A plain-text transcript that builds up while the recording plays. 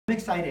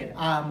Excited.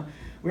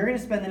 We're going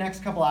to spend the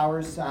next couple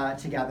hours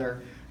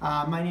together.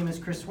 My name is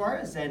Chris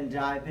Suarez, and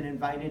I've been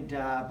invited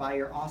by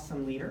your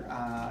awesome leader,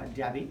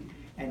 Debbie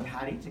and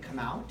Patty, to come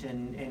out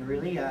and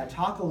really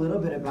talk a little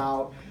bit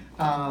about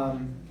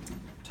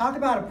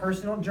a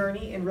personal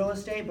journey in real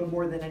estate, but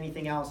more than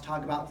anything else,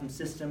 talk about some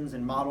systems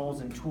and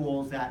models and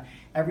tools that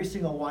every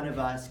single one of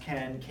us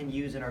can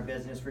use in our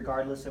business,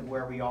 regardless of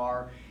where we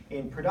are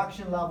in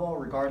production level,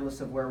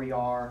 regardless of where we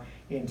are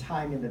in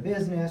time in the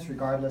business,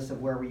 regardless of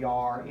where we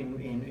are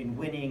in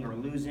winning or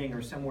losing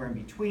or somewhere in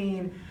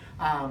between.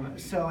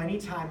 So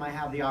anytime I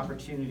have the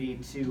opportunity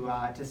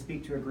to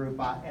speak to a group,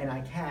 and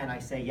I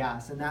say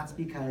yes. And that's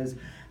because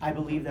I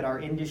believe that our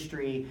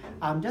industry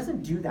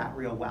doesn't do that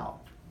real well.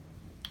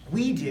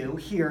 We do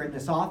here in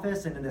this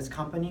office and in this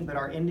company, but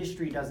our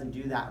industry doesn't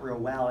do that real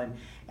well.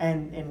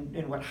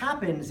 And what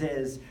happens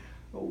is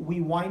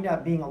we wind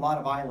up being a lot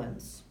of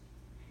islands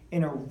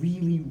in a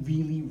really,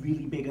 really,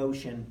 really big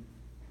ocean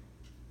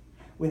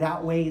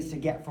without ways to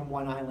get from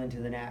one island to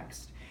the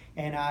next.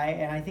 And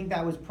I think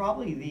that was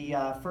probably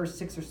the first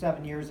 6 or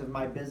 7 years of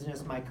my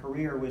business, my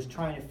career, was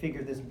trying to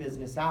figure this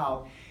business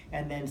out.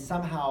 And then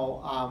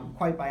somehow,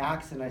 quite by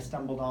accident, I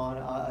stumbled on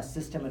a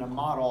system and a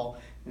model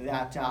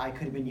that I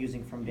could have been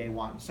using from day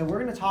one. So we're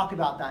going to talk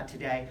about that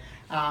today.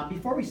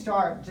 Before we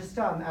start, just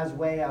as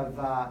way of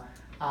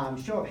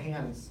show of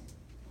hands,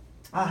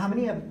 how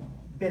many have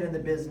been in the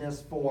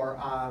business for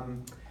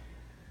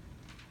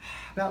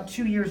about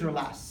 2 years or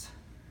less?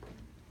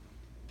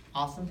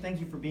 Awesome. Thank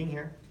you for being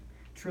here.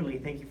 Truly,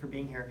 thank you for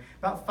being here.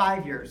 About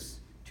 5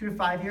 years. 2 to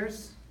 5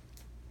 years?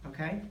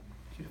 Okay.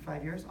 2 to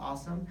 5 years.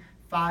 Awesome.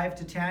 5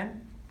 to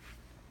 10?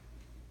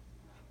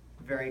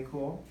 Very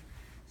cool.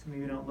 Some of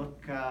you don't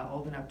look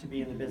old enough to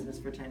be in the business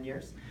for 10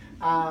 years.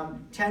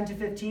 10 to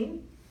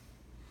 15?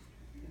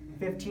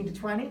 15 to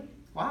 20?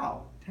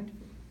 Wow. 10 to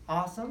 15.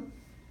 Awesome.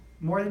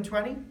 More than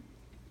 20?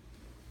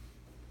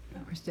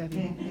 Where's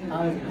Debbie?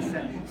 I was going to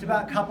say, it's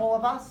about a couple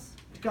of us.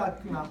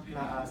 Not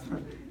us,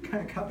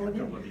 a couple of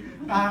you.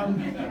 I'm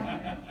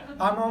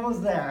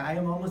almost there. I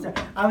am almost there.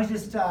 I was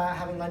just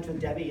having lunch with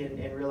Debbie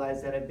and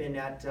realized that I've been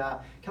at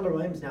Keller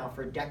Williams now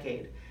for a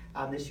decade.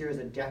 This year is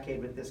a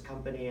decade with this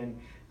company, and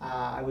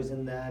I was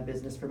in the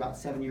business for about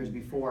 7 years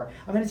before.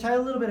 I'm going to tell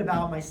you a little bit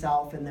about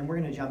myself, and then we're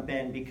going to jump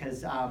in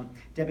because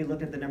Debbie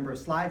looked at the number of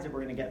slides that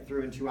we're going to get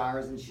through in 2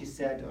 hours, and she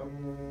said,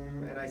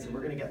 and I said,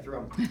 we're going to get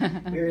through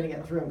them. We're going to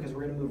get through them because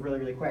we're going to move really,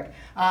 really quick.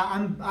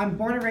 I'm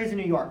born and raised in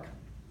New York.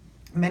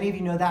 Many of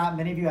you know that.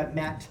 Many of you have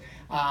met.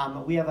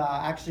 We have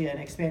actually an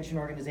expansion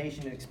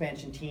organization, an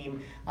expansion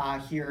team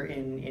here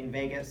in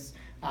Vegas.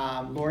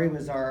 Lori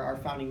was our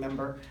founding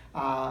member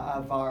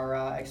of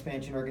our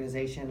expansion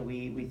organization.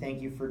 We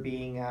thank you for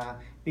being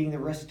the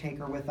risk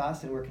taker with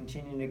us, and we're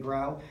continuing to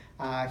grow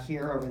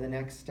here over the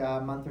next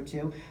month or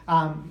two.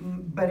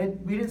 But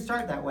we didn't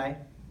start that way.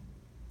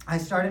 I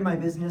started my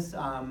business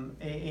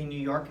in New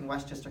York in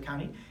Westchester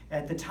County.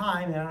 At the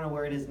time, and I don't know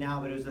where it is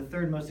now, but it was the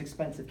third most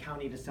expensive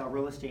county to sell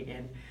real estate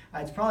in.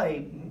 It's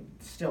probably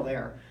still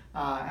there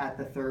at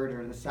the third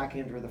or the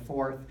second or the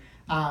fourth.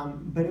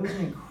 But it was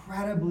an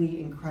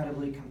incredibly,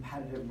 incredibly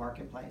competitive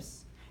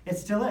marketplace. It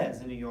still is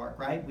in New York,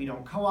 right? We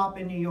don't co-op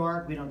in New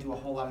York. We don't do a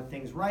whole lot of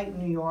things right in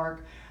New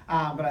York.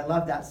 But I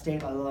love that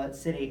state. I love that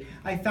city.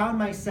 I found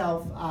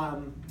myself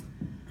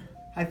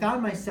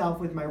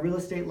with my real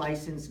estate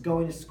license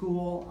going to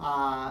school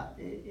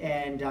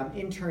and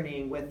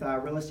interning with a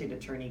real estate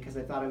attorney because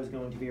I thought I was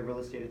going to be a real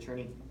estate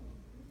attorney.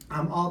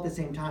 All at the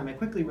same time, I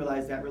quickly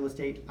realized that real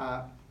estate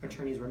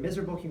attorneys were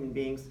miserable human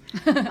beings.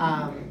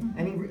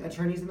 Any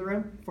attorneys in the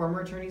room?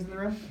 Former attorneys in the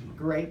room?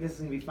 Great, this is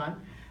going to be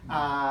fun.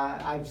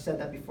 I've said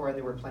that before, and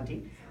there were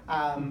plenty.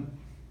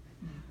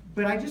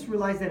 But I just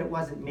realized that it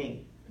wasn't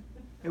me.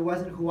 It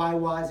wasn't who I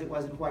was. It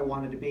wasn't who I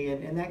wanted to be.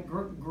 And that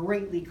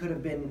greatly could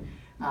have been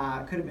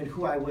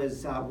who I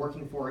was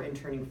working for,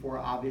 interning for,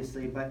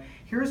 obviously. But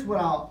here's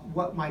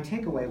what my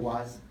takeaway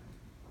was.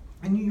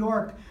 In New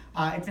York,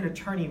 it's an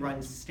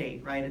attorney-run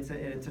state, right? It's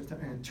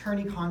an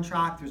attorney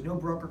contract. There's no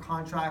broker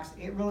contracts.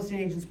 Real estate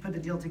agents put the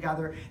deal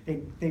together.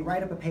 They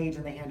write up a page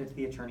and they hand it to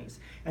the attorneys.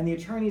 And the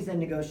attorneys then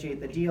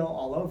negotiate the deal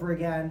all over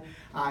again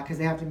because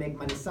they have to make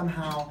money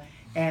somehow.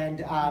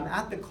 And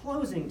at the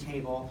closing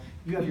table,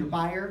 you have your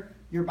buyer,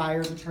 your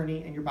buyer's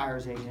attorney, and your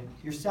buyer's agent.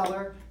 Your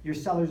seller, your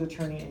seller's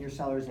attorney, and your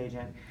seller's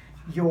agent.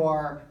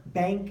 Your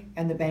bank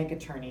and the bank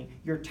attorney.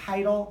 Your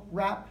title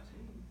rep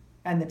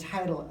and the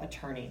title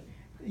attorney.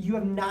 You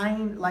have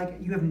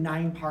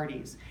 9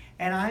 parties.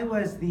 And I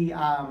was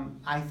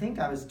I think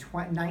I was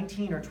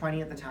 19 or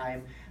 20 at the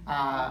time.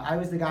 I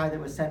was the guy that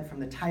was sent from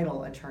the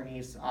title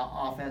attorney's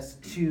office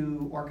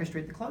to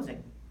orchestrate the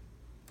closing.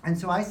 And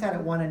so I sat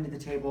at one end of the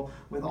table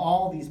with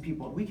all these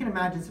people. We can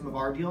imagine some of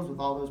our deals with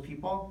all those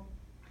people.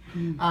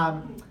 And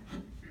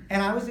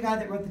I was the guy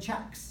that wrote the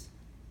checks,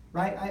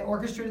 right? I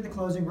orchestrated the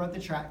closing, wrote the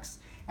checks.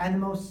 And the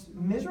most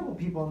miserable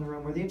people in the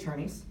room were the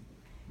attorneys.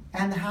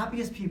 And the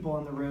happiest people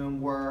in the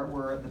room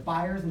were the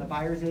buyers and the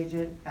buyer's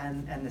agent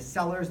and the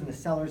sellers and the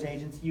seller's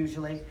agents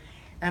usually.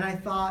 And I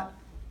thought,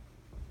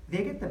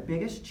 they get the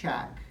biggest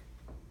check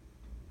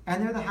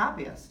and they're the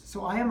happiest.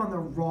 So I am on the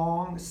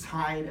wrong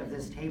side of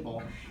this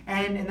table.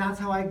 And that's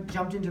how I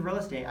jumped into real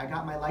estate. I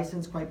got my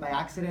license quite by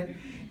accident,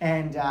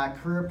 and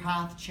career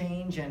path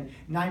change, and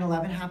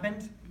 9/11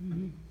 happened.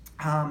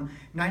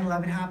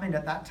 9/11 happened.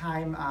 At that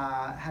time,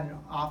 had an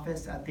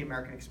office at the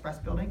American Express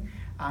building,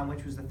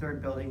 which was the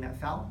third building that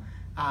fell.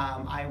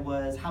 I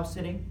was house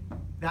sitting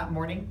that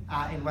morning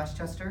in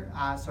Westchester,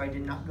 so I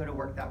did not go to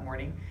work that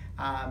morning,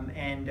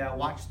 and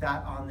watched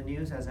that on the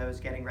news as I was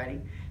getting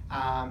ready.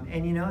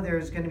 And you know,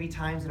 there's going to be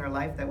times in our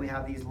life that we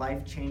have these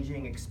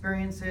life-changing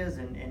experiences,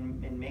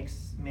 and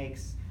makes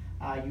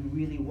you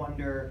really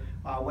wonder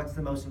what's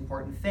the most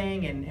important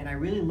thing. And I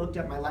really looked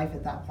at my life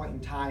at that point in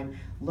time,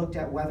 looked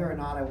at whether or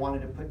not I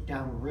wanted to put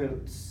down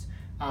roots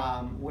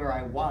where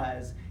I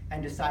was,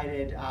 and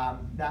decided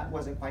that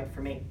wasn't quite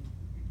for me.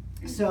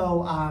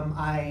 So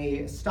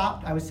I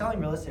stopped. I was selling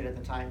real estate at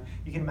the time.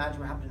 You can imagine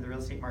what happened to the real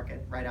estate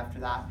market right after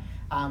that.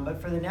 But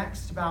for the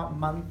next about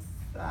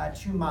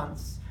 2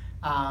 months,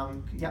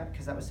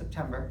 because that was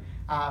September.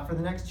 For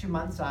the next 2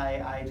 months,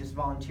 I just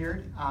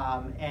volunteered,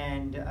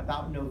 and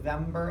about end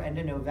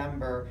of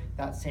November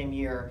that same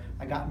year,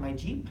 I got in my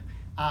Jeep,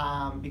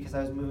 because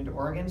I was moving to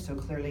Oregon, so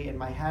clearly in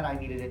my head I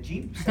needed a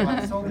Jeep, so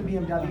I sold the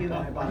BMW and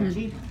I bought a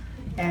Jeep,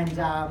 and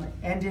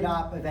ended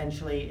up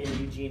eventually in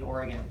Eugene,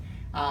 Oregon.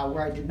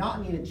 Where I did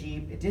not need a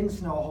Jeep, it didn't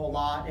snow a whole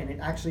lot, and it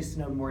actually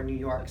snowed more in New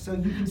York. So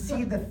you can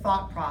see the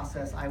thought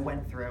process I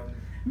went through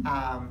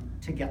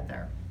to get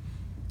there.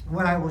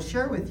 What I will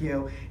share with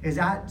you is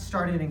that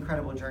started an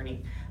incredible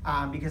journey,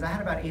 because I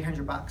had about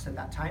 $800 at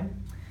that time,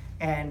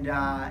 and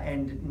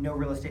no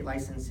real estate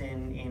license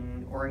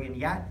in Oregon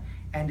yet,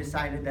 and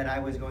decided that I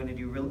was going to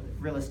do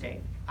real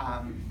estate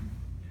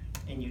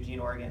in Eugene,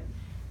 Oregon.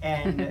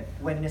 And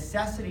when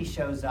necessity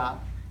shows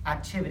up,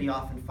 activity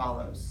often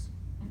follows.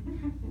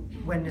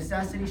 When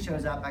necessity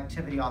shows up,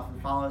 activity often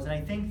follows. And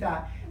I think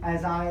that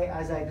as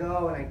I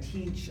go and I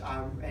teach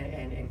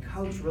and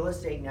coach real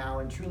estate now,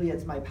 and truly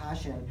it's my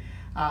passion,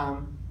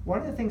 one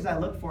of the things I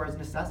look for is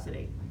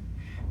necessity.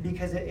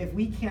 Because if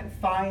we can't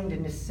find a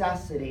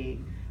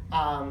necessity,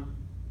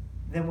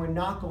 then we're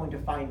not going to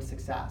find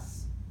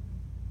success.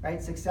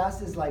 Right?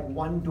 Success is like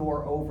one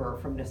door over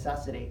from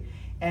necessity.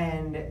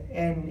 And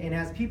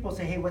as people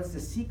say, hey, what's the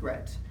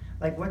secret?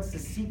 Like, what's the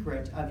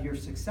secret of your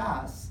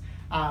success?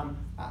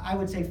 I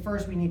would say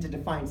first we need to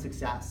define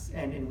success,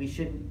 and we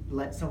shouldn't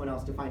let someone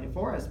else define it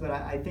for us. But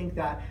I think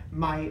that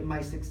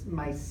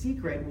my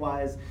secret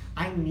was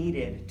I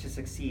needed to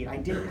succeed. I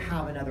didn't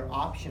have another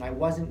option. I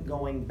wasn't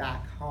going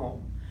back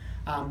home.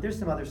 There's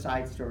some other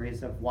side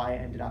stories of why I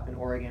ended up in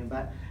Oregon,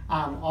 but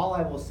all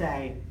I will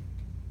say,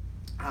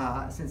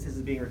 since this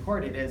is being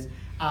recorded, is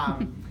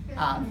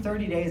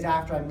 30 days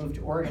after I moved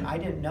to Oregon, I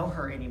didn't know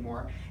her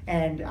anymore,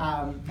 and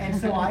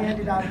so I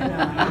ended up in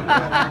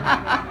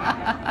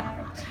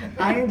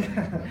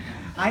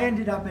I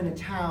ended up in a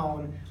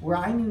town where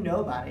I knew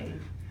nobody,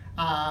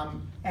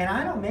 and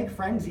I don't make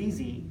friends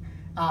easy.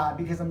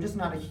 Because I'm just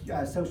not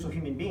a social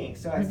human being.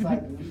 So it's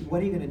like,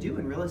 what are you going to do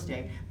in real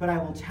estate? But I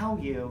will tell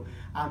you,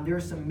 there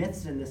are some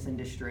myths in this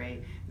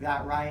industry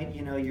that, right,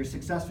 you know, you're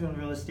successful in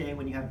real estate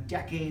when you have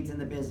decades in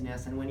the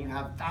business, and when you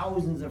have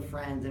thousands of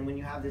friends, and when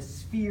you have this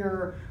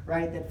sphere,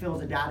 right, that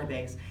fills a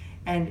database.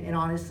 And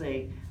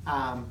honestly,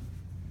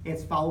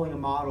 it's following a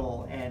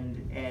model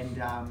and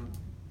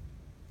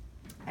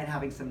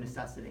having some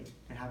necessity.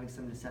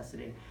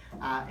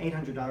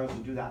 $800 will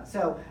do that.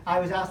 So I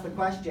was asked the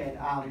question,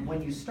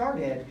 when you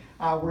started,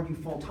 were you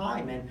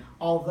full-time? And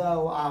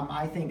although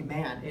I think,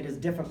 man, it is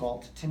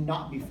difficult to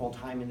not be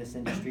full-time in this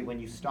industry when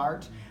you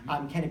start,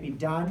 can it be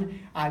done?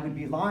 I would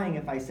be lying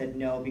if I said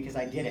no, because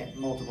I did it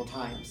multiple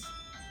times.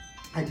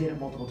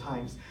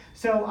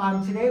 So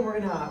today we're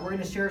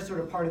gonna share sort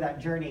of part of that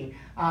journey.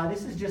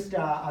 This is just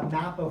a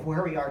map of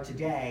where we are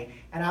today,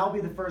 and I'll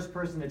be the first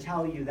person to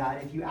tell you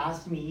that if you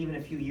asked me even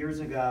a few years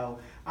ago,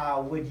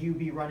 would you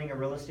be running a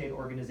real estate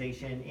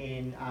organization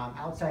in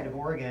outside of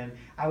Oregon,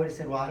 I would have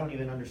said, well, I don't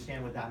even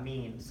understand what that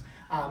means.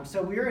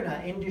 So we're in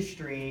an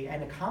industry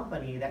and a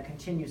company that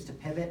continues to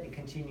pivot and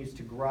continues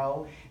to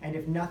grow, and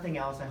if nothing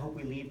else, I hope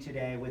we leave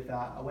today with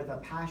a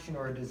passion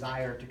or a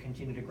desire to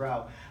continue to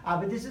grow.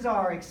 But this is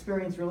our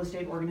Experience Real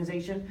Estate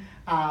organization.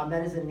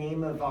 That is the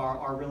name of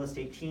our real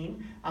estate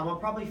team. I'll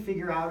probably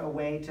figure out a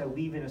way to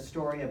weave in a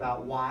story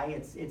about why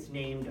it's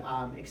named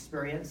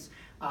Experience.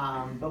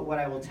 But what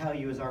I will tell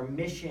you is our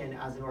mission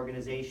as an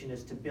organization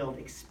is to build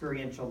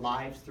experiential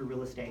lives through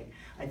real estate.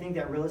 I think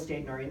that real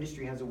estate in our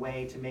industry has a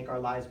way to make our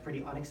lives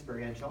pretty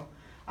unexperiential.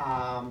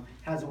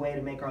 Has a way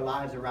to make our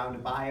lives around a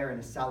buyer and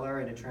a seller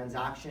and a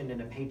transaction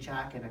and a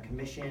paycheck and a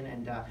commission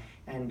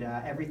and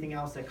everything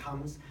else that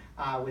comes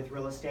with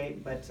real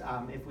estate. But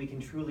if we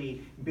can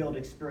truly build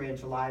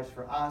experiential lives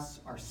for us,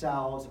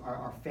 ourselves,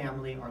 our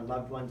family, our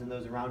loved ones, and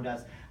those around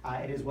us,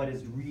 it is what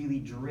has really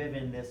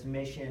driven this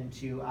mission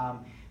to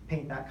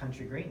paint that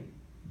country green.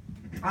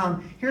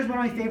 Here's one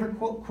of my favorite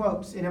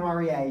quotes in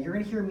MREA. You're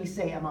going to hear me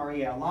say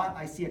MREA a lot.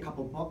 I see a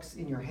couple books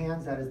in your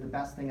hands. That is the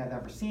best thing I've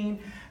ever seen,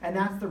 and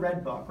that's the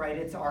Red Book, right?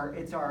 It's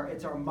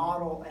our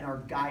model and our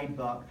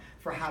guidebook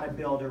for how to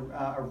build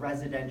a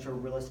residential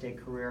real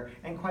estate career,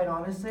 and quite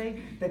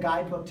honestly, the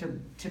guidebook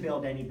to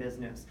build any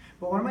business.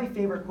 But one of my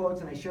favorite quotes,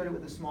 and I shared it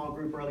with a small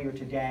group earlier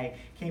today,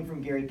 came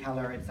from Gary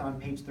Keller. It's on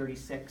page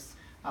 36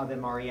 of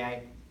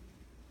MREA.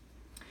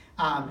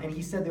 And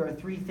he said there are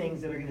 3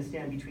 things that are going to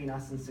stand between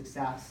us and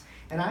success.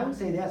 And I would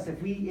say this,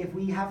 if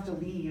we have to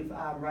leave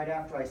right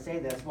after I say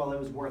this, well, it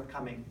was worth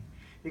coming.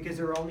 Because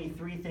there are only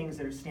 3 things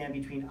that stand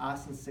between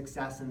us and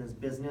success in this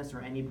business or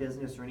any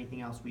business or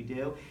anything else we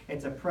do.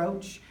 It's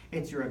approach,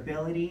 it's your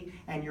ability,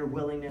 and your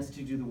willingness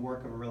to do the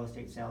work of a real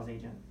estate sales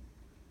agent.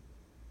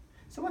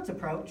 So what's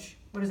approach?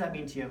 What does that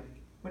mean to you?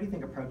 What do you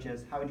think approach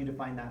is? How would you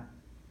define that?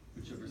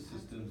 Whichever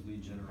systems,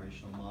 lead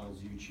generational models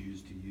you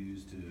choose to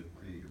use to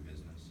create your business.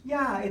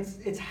 Yeah,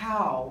 it's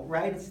how,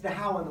 right? It's the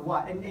how and the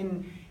what.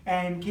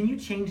 And can you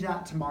change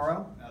that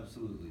tomorrow?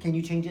 Absolutely. Can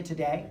you change it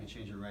today? I can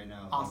change it right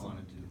now if Awesome. I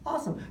wanted to.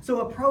 Awesome.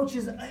 So approach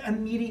is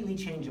immediately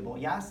changeable,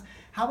 yes?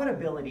 How about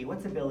ability?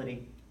 What's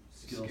ability?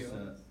 Skill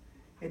set.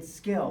 It's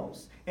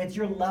skills. It's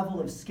your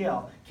level of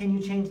skill. Can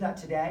you change that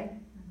today?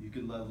 You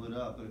could level it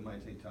up, but it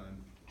might take time.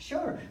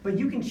 Sure, but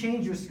you can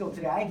change your skill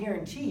today. I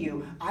guarantee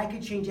you, I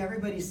could change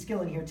everybody's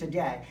skill in here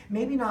today.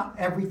 Maybe not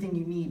everything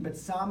you need, but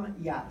some,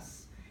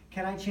 yes.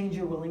 Can I change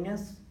your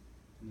willingness?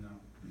 No.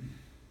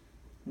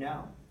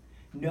 No.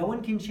 No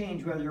one can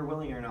change whether you're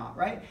willing or not,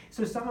 right?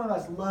 So some of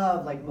us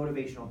love like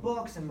motivational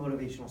books and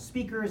motivational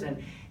speakers,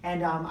 and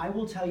I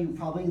will tell you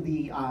probably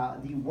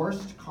the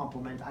worst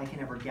compliment I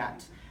can ever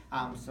get.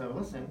 So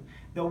listen,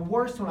 the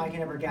worst one I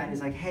can ever get is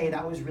like, hey,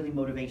 that was really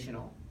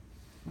motivational.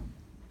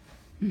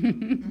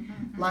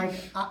 Like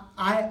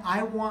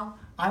I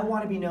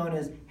want to be known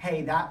as,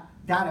 hey, that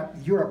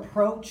your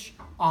approach,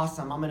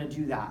 awesome, I'm gonna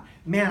do that.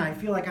 Man, I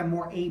feel like I'm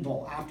more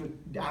able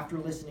after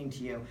listening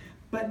to you.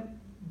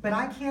 But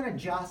I can't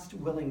adjust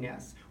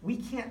willingness. We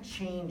can't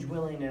change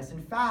willingness.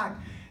 In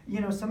fact,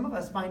 some of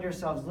us find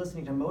ourselves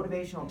listening to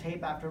motivational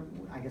tape after,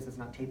 I guess it's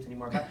not tapes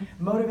anymore, but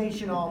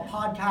motivational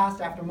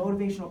podcast after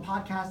motivational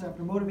podcast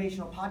after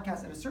motivational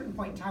podcast. At a certain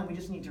point in time, we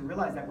just need to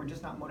realize that we're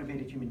just not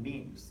motivated human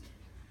beings.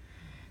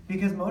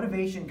 Because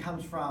motivation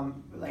comes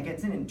from,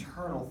 it's an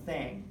internal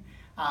thing.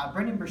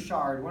 Brendan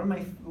Burchard, one of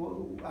my,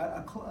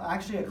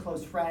 actually a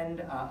close friend,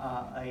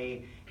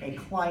 a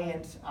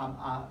client,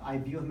 I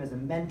view him as a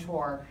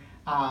mentor.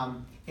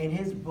 In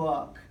his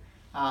book,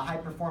 High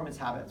Performance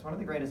Habits, one of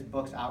the greatest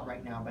books out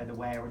right now, by the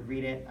way. I would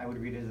read it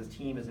as a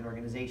team, as an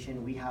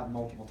organization. We have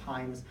multiple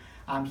times.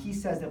 He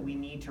says that we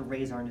need to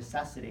raise our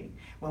necessity.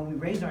 When we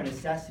raise our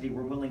necessity,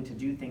 we're willing to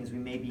do things we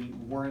maybe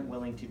weren't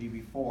willing to do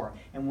before.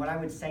 And what I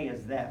would say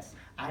is this: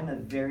 I'm a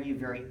very,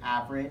 very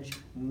average,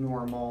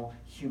 normal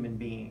human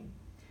being.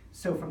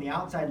 So from the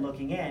outside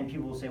looking in,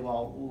 people will say,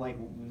 well, like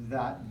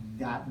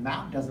that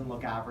map doesn't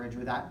look average,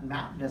 or that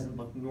map doesn't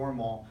look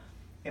normal.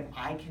 If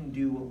I can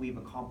do what we've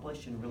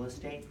accomplished in real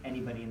estate,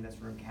 anybody in this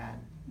room can.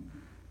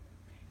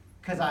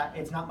 Because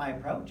it's not my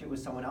approach, it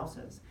was someone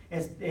else's.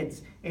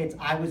 It's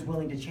I was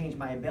willing to change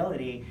my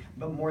ability,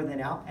 but more than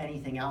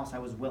anything else, I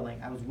was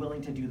willing. I was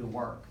willing to do the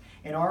work.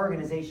 In our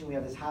organization, we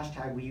have this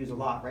hashtag we use a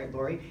lot, right,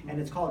 Lori? And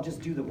it's called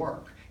just do the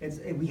work.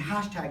 We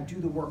hashtag do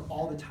the work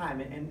all the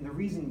time. And the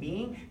reason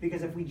being,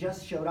 because if we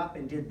just showed up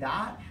and did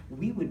that,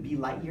 we would be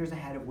light years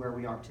ahead of where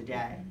we are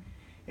today,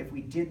 if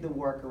we did the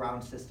work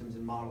around systems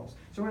and models.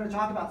 So we're going to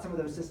talk about some of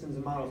those systems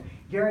and models.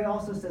 Gary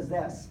also says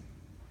this,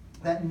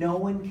 that no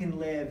one can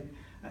live,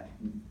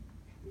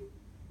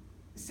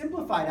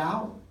 simplified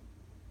out,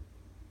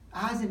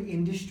 as an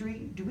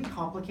industry, do we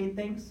complicate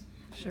things?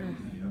 Sure.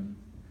 Yeah.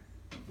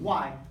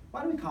 Why?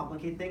 Why do we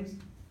complicate things?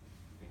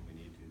 I think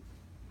we need to.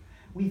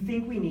 We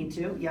think we need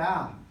to,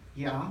 yeah.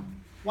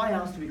 Why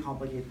else do we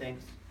complicate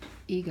things?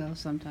 Ego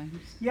sometimes.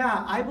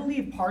 Yeah, I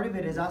believe part of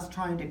it is us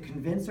trying to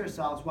convince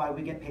ourselves why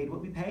we get paid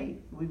what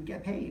we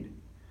get paid,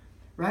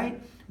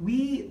 right?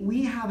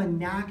 We have a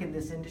knack in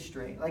this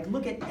industry. Like,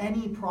 look at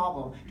any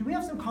problem. Do we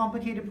have some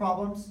complicated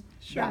problems?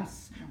 Sure.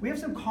 Yes. We have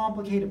some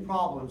complicated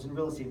problems in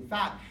real estate. In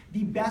fact,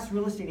 the best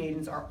real estate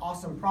agents are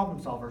awesome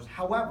problem solvers.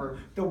 However,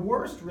 the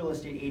worst real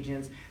estate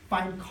agents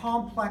find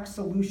complex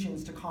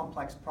solutions to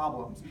complex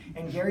problems.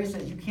 And Gary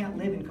says you can't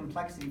live in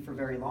complexity for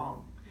very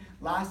long.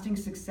 Lasting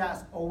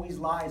success always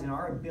lies in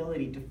our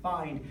ability to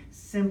find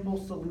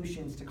simple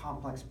solutions to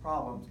complex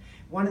problems.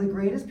 One of the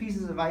greatest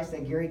pieces of advice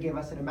that Gary gave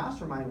us in a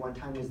mastermind one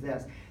time was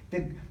this: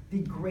 the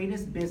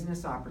greatest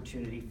business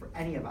opportunity for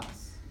any of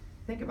us,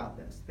 think about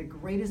this, the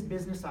greatest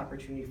business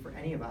opportunity for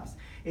any of us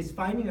is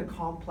finding a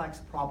complex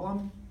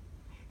problem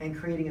and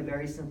creating a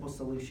very simple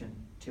solution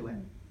to it.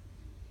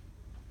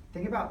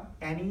 Think about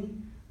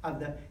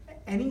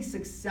any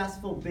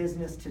successful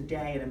business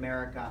today in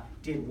America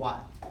did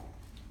what?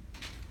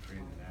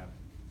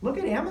 Look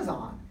at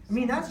Amazon. I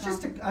mean, that's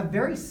just a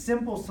very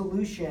simple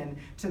solution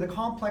to the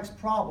complex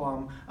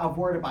problem of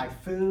where to buy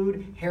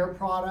food, hair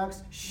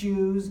products,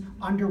 shoes,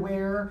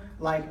 underwear,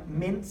 like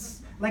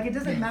mints. Like, it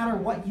doesn't matter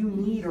what you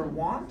need or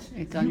want.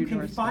 It's on You your can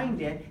doorstep.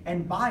 find it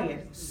and buy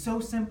it so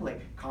simply.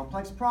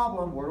 Complex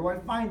problem, where do I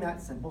find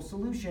that simple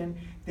solution?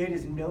 That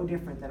is no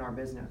different than our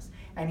business.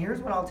 And here's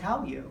what I'll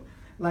tell you.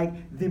 Like,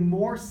 the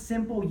more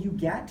simple you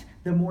get,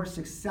 the more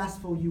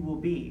successful you will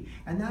be.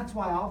 And that's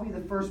why I'll be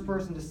the first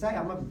person to say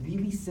I'm a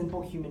really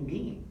simple human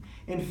being.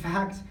 In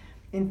fact,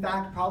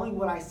 probably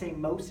what I say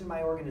most in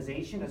my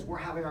organization is we're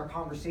having our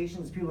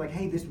conversations, people are like,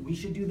 hey, we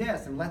should do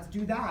this, and let's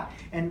do that,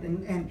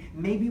 and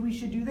maybe we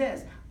should do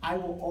this. I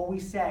will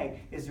always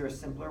say, is there a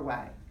simpler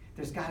way?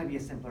 There's gotta be a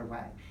simpler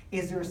way.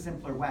 Is there a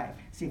simpler way?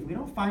 See, if we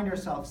don't find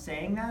ourselves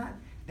saying that,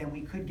 then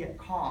we could get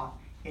caught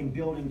in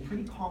building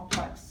pretty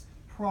complex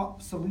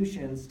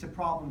solutions to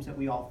problems that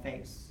we all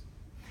face.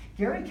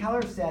 Gary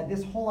Keller said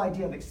this whole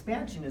idea of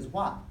expansion is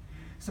what?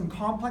 Some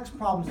complex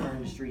problems in our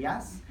industry,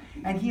 yes?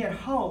 And he had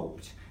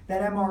hoped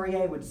that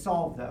MREA would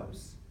solve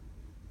those.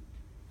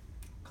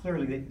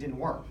 Clearly that didn't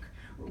work.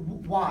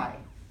 Why?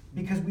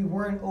 Because we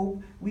weren't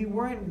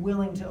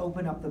willing to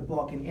open up the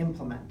book and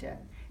implement it.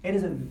 It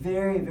is a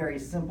very, very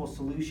simple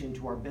solution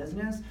to our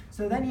business.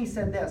 So then he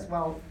said this,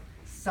 well,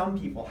 some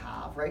people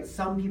have, right?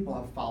 Some people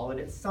have followed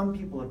it, some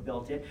people have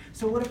built it.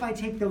 So what if I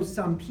take those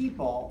some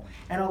people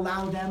and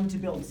allow them to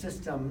build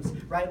systems,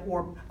 right?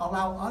 Or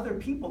allow other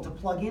people to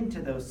plug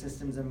into those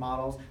systems and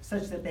models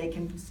such that they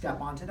can step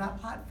onto that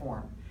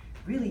platform.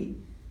 Really,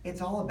 it's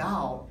all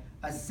about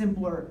a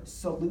simpler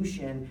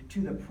solution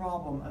to the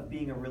problem of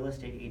being a real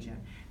estate agent.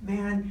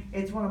 Man,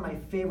 it's one of my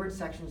favorite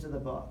sections of the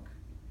book.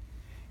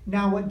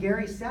 Now, what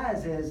Gary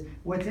says is,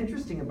 what's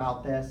interesting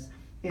about this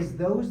is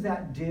those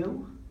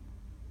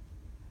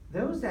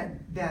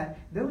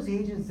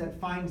agents that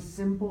find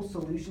simple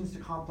solutions to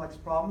complex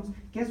problems,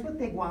 guess what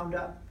they wound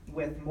up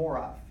with more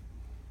of?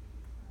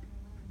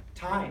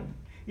 Time.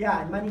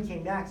 Yeah, and money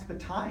came next, but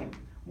time.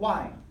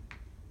 Why?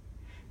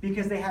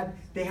 Because they had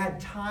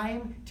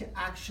time to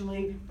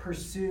actually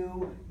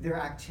pursue their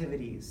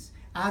activities,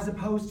 as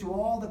opposed to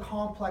all the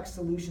complex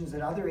solutions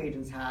that other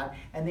agents had,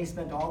 and they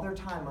spent all their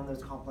time on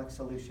those complex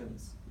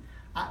solutions.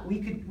 We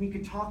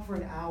could talk for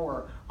an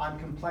hour on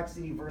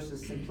complexity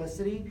versus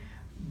simplicity,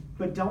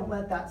 but don't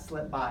let that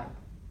slip by.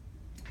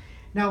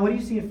 Now, what do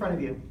you see in front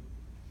of you?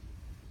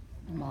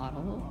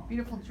 Model.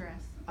 Beautiful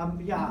dress.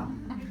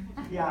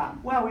 Yeah.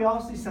 Well, we all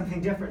see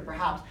something different,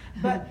 perhaps.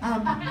 But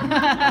and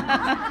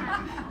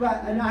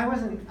I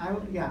wasn't.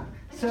 Yeah.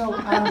 So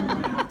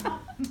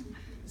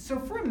so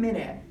for a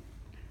minute,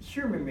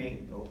 hear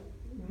me.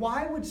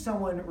 Why would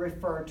someone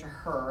refer to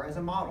her as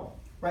a model?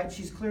 Right?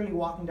 She's clearly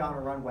walking down a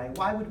runway.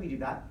 Why would we do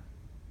that?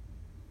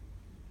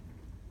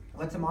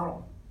 What's a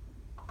model?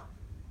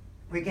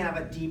 We can have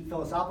a deep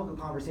philosophical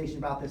conversation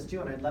about this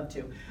too, and I'd love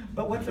to.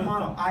 But what's a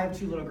model? I have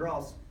 2 little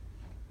girls.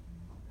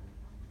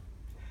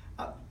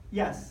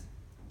 Yes?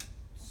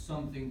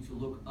 Something to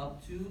look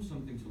up to,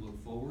 something to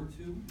look forward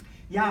to.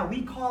 Yeah,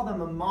 we call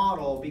them a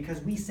model because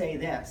we say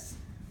this.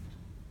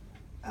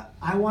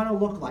 I want to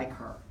look like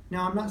her.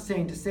 Now, I'm not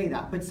saying to say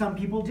that, but some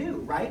people do,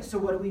 right? So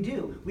what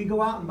do? We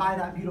go out and buy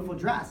that beautiful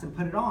dress and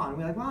put it on.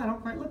 We're like, well, I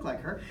don't quite look like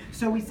her.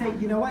 So we say,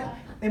 you know what?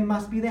 It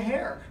must be the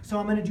hair. So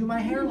I'm going to do my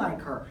hair like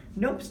her.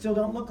 Nope, still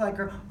don't look like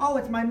her. Oh,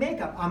 it's my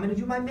makeup. I'm going to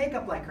do my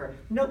makeup like her.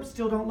 Nope,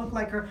 still don't look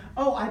like her.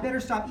 Oh, I better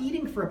stop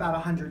eating for about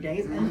 100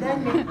 days. And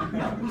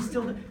then we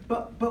still,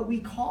 but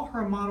we call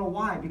her a model.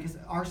 Why? Because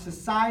our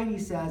society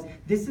says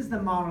this is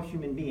the model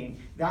human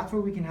being. That's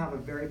where we can have a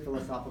very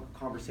philosophical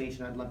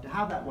conversation. I'd love to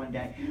have that one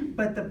day.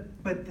 But the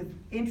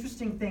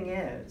interesting thing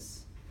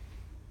is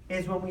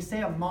when we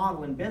say a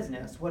model in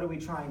business, what are we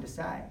trying to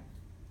say?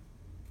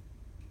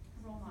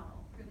 Role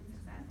model for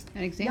success.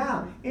 An example.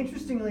 Yeah,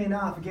 interestingly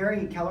enough,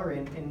 Gary Keller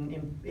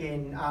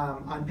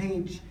on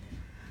page,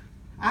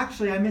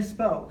 actually I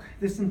misspoke.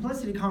 The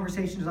simplicity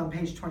conversation is on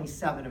page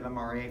 27 of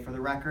MREA for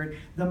the record.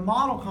 The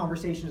model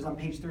conversation is on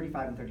page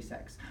 35 and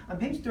 36. On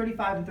page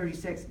 35 and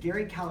 36,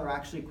 Gary Keller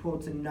actually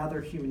quotes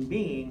another human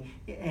being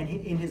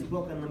in his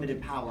book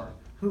Unlimited Power.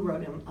 Who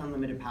wrote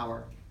Unlimited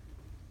Power?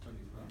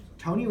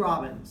 Tony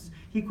Robbins.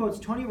 He quotes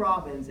Tony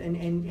Robbins,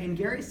 and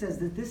Gary says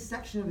that this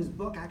section of his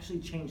book actually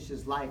changed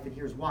his life, and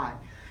here's why.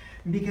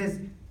 Because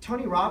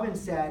Tony Robbins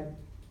said,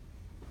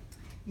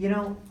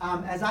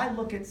 as I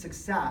look at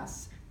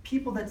success,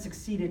 people that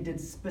succeeded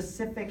did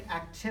specific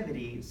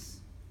activities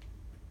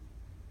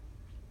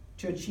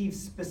to achieve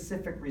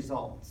specific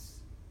results.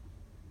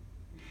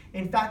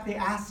 In fact, they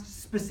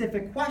asked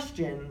specific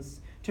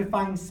questions to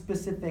find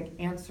specific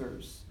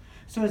answers.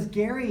 So as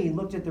Gary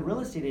looked at the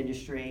real estate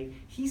industry,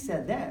 he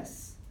said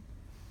this,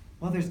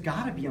 well, there's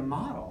got to be a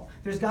model.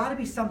 There's got to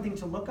be something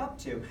to look up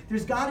to.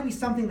 There's got to be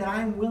something that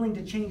I'm willing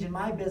to change in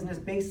my business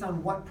based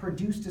on what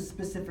produced a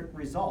specific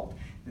result.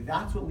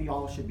 That's what we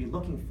all should be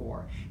looking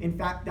for. In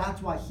fact,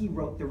 that's why he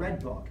wrote the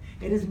Red Book.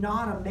 It is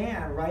not a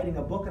man writing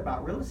a book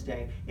about real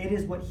estate. It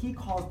is what he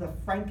calls the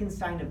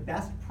Frankenstein of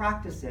best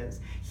practices.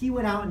 He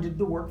went out and did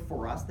the work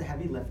for us, the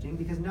heavy lifting,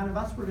 because none of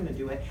us were going to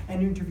do it,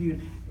 and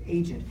interviewed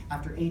agent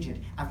after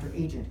agent after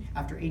agent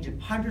after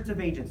agent, hundreds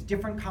of agents,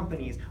 different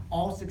companies,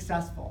 all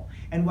successful.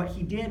 And what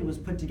he did was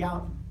put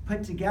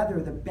put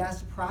together the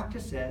best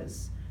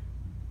practices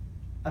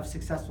of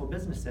successful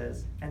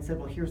businesses and said,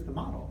 well, here's the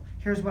model.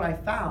 Here's what I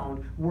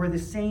found were the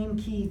same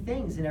key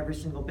things in every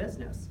single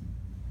business.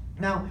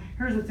 Now,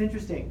 here's what's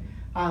interesting.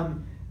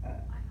 I'm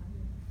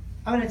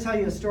going to tell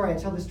you a story. I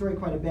tell this story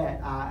quite a bit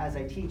as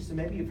I teach, so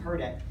maybe you've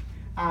heard it.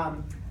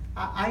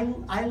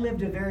 I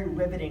lived a very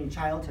riveting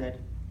childhood.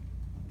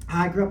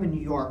 I grew up in New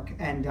York,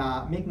 and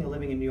making a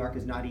living in New York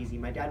is not easy.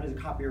 My dad was a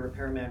copier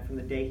repairman from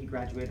the day he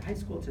graduated high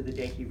school to the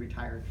day he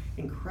retired.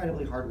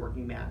 Incredibly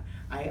hardworking man.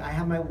 I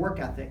have my work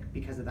ethic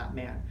because of that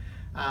man.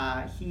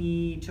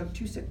 He took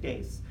 2 sick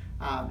days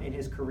in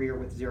his career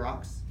with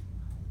Xerox.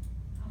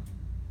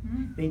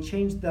 They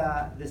changed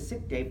the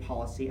sick day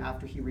policy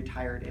after he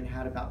retired and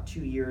had about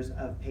 2 years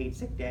of paid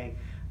sick day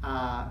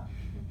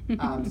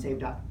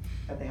saved up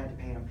that they had to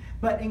pay him.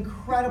 But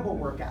incredible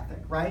work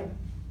ethic, right?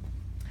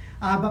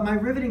 But my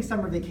riveting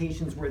summer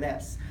vacations were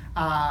this.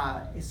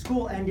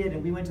 School ended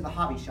and we went to the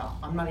hobby shop.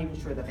 I'm not even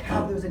sure that they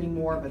have those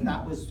anymore, but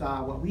that was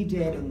what we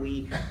did, and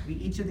we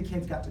each of the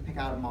kids got to pick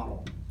out a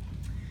model.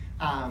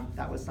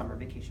 That was summer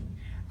vacation.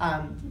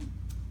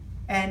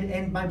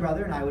 And my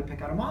brother and I would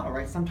pick out a model,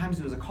 right? Sometimes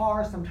it was a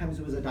car, sometimes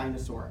it was a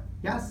dinosaur.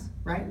 Yes,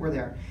 right? We're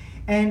there.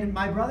 And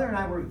my brother and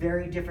I were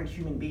very different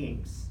human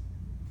beings.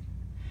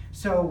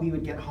 So we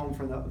would get home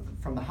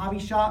from the hobby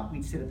shop,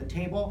 we'd sit at the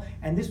table,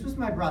 and this was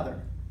my brother.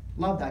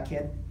 Love that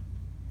kid.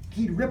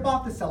 He'd rip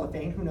off the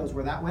cellophane, who knows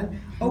where that went,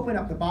 open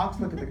up the box,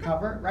 look at the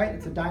cover, right?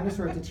 It's a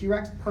dinosaur, it's a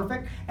T-Rex,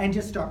 perfect, and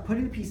just start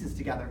putting the pieces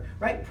together,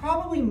 right?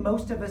 Probably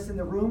most of us in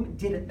the room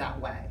did it that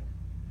way,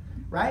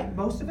 right?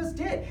 Most of us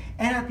did.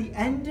 And at the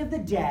end of the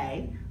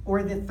day,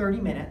 or the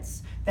 30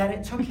 minutes that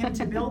it took him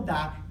to build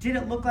that, did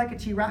it look like a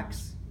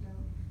T-Rex?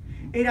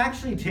 It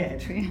actually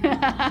did.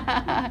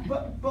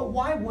 but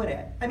why would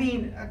it? I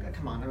mean,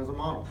 come on, there was a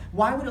model.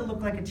 Why would it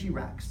look like a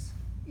T-Rex?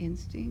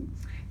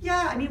 Instincts.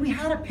 Yeah, I mean, we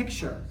had a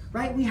picture,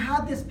 right? We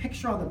had this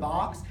picture on the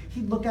box.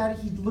 He'd look at it,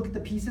 he'd look at the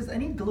pieces,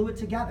 and he'd glue it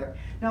together.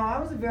 Now, I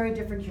was a very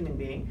different human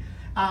being.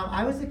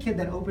 I was the kid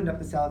that opened up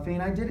the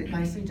cellophane. I did it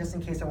nicely just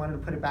in case I wanted to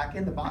put it back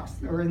in the box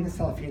or in the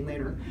cellophane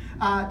later.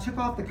 Took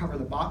off the cover of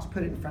the box,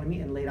 put it in front of me,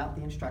 and laid out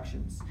the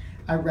instructions.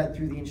 I read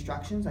through the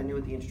instructions. I knew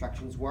what the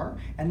instructions were,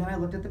 and then I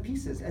looked at the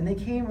pieces, and they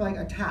came like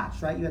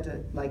attached, right? You had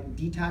to like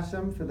detach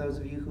them for those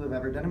of you who have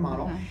ever done a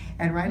model,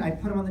 and right, I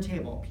put them on the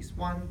table. Piece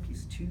 1,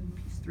 piece 2,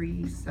 piece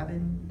 3,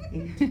 7,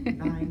 8,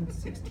 9,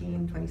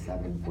 16,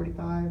 27,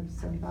 45,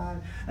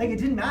 75. Like it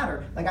didn't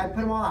matter. Like I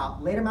put them all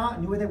out, laid them out,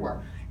 and knew where they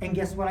were. And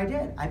guess what I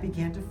did? I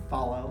began to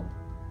follow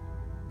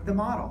the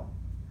model.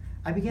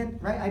 I began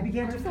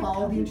to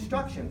follow the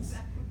instructions.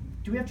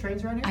 Do we have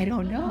trains around here? I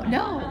don't know.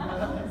 No.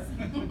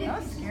 That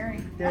was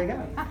scary. There you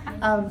go.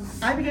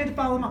 I began to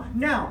follow them all.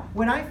 Now,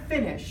 when I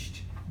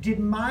finished, did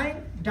my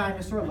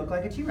dinosaur look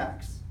like a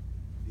T-Rex?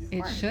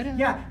 It should have.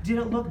 Yeah. Did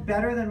it look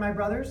better than my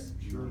brother's?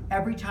 Sure.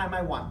 Every time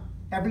I won.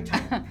 Every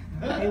time.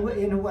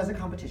 It was a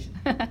competition.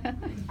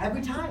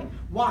 Every time.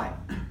 Why?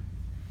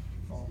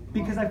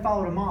 Because I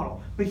followed a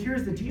model. But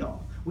here's the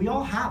deal. We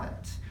all have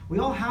it. We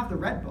all have the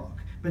red book.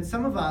 But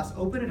some of us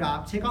open it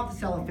up, take off the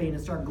cellophane,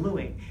 and start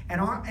gluing. And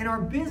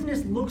our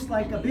business looks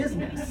like a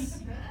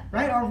business,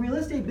 right? Our real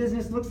estate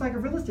business looks like a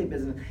real estate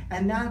business,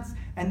 and that's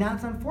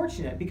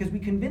unfortunate because we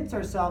convince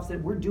ourselves that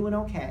we're doing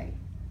okay.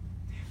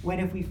 When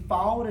if we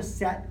followed a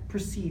set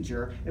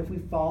procedure, if we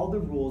followed the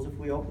rules, if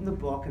we opened the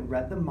book and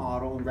read the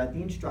model and read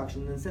the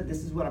instructions and said,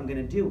 this is what I'm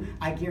gonna do,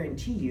 I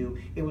guarantee you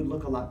it would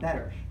look a lot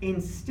better.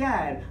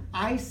 Instead,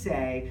 I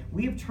say,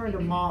 we've turned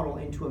a model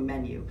into a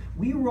menu.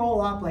 We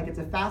roll up like it's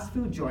a fast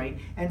food joint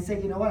and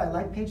say, you know what, I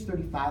like page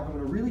 35, I'm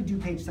gonna really do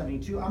page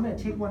 72, I'm gonna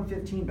take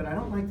 115, but I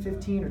don't like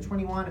 15 or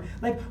 21.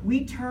 Like,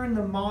 we turn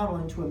the model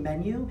into a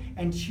menu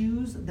and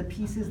choose the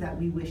pieces that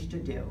we wish to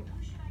do.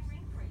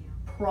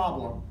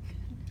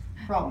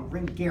 Problem,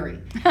 ring Gary.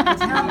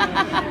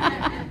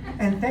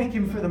 And thank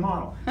him for the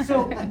model.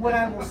 So what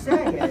I will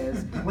say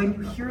is, when you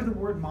hear the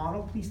word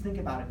model, please think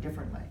about it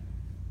differently.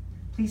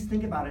 Please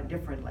think about it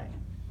differently.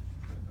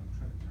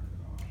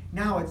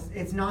 Now,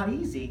 it's not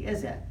easy,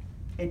 is it?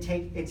 It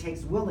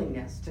takes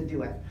willingness to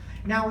do it.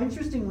 Now,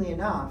 interestingly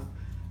enough,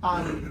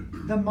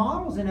 the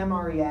models in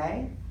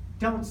MREA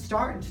don't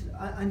start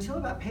until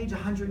about page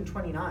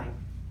 129.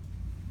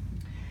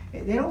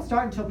 They don't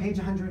start until page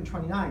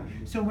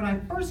 129. So when I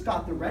first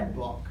got the red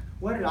book,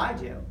 what did I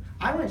do?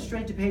 I went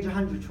straight to page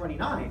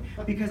 129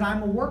 because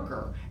I'm a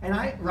worker, and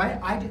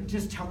I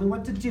just tell me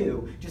what to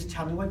do. Just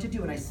tell me what to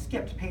do, and I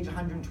skipped page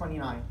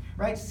 129.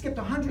 Right? Skipped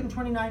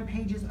 129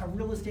 pages of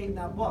real estate in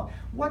that book.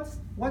 What's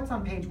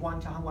on page 1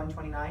 to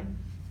 129?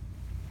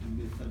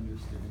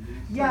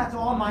 Misunderstandings. Yeah, it's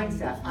all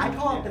mindset. I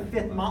call it the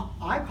fifth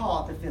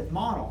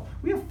model.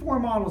 We have 4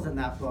 models in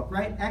that book,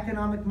 right?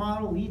 Economic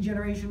model, lead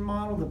generation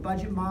model, the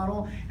budget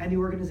model, and the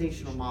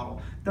organizational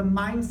model. The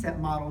mindset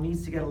model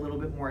needs to get a little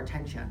bit more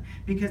attention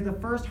because the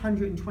first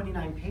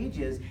 129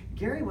 pages,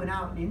 Gary went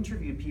out and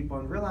interviewed people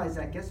and realized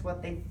that, guess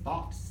what? They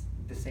thought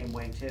the same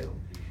way too.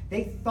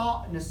 They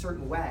thought in a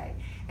certain way.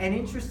 And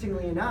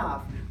interestingly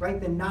enough,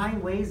 right, the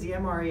 9 ways the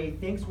MREA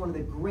thinks, one of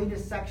the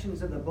greatest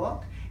sections of the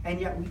book, And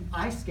yet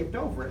I skipped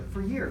over it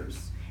for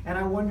years. And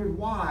I wondered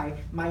why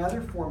my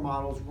other 4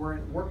 models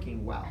weren't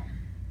working well.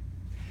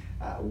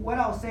 What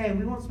I'll say, and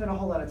we won't spend a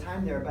whole lot of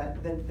time there,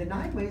 but the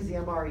 9 ways the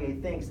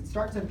MREA thinks, it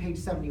starts on page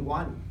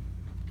 71.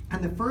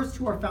 And the first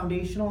 2 are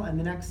foundational, and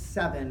the next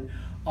 7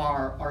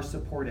 are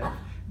supportive.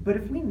 But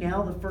if we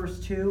nail the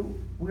first 2,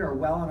 we are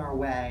well on our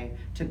way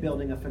to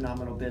building a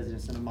phenomenal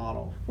business and a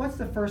model. What's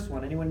the first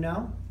one? Anyone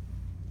know?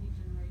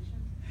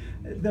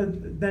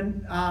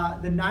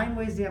 The 9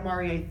 ways the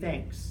MREA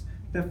thinks.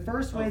 The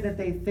first way that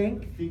they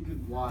think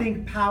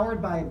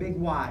powered by a big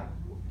why.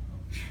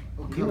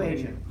 You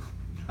agent.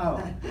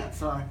 Oh.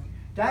 Sorry.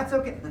 That's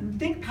okay.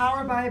 Think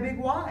powered by a big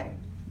why.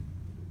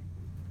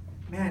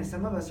 Man,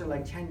 some of us are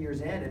like 10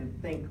 years in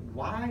and think,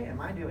 why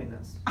am I doing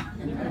this?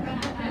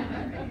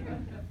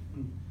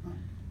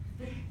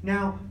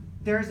 Now,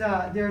 there's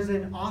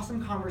an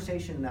awesome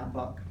conversation in that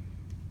book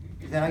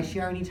that I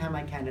share anytime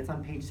I can. It's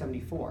on page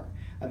 74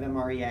 of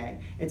MREA.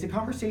 It's a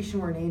conversation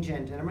where an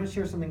agent, and I'm going to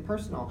share something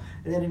personal,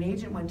 that an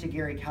agent went to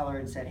Gary Keller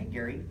and said, hey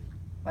Gary,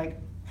 like,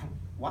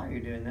 why are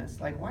you doing this?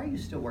 Like, why are you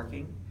still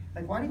working?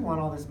 Like, why do you want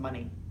all this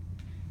money?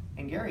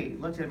 And Gary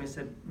looked at him and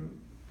said,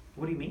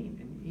 what do you mean?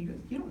 And he goes,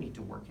 you don't need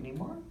to work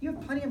anymore. You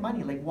have plenty of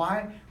money. Like,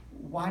 why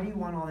do you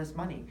want all this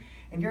money?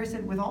 And Gary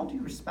said, with all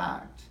due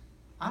respect,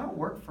 I don't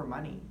work for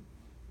money.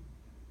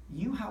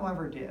 You,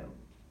 however, do.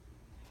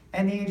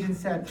 And the agent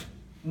said,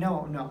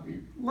 no,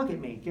 look at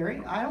me,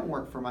 Gary, I don't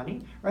work for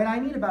money, right? I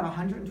need about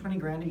 120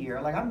 grand a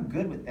year. Like, I'm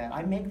good with that.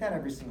 I make that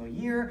every single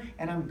year,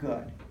 and I'm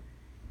good.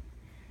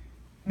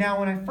 Now,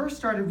 when I first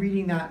started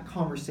reading that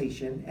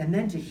conversation, and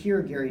then to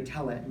hear Gary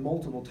tell it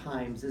multiple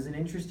times is an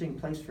interesting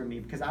place for me,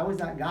 because I was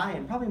that guy,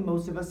 and probably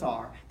most of us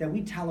are, that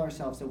we tell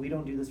ourselves that we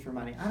don't do this for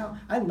money.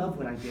 I love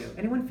what I do.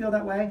 Anyone feel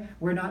that way?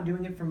 We're not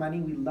doing it for money.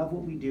 We love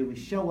what we do. We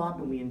show up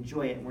and we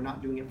enjoy it, and we're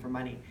not doing it for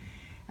money.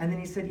 And then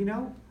he said, you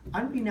know,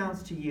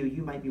 unbeknownst to you,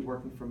 you might be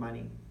working for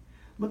money.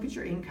 Look at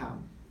your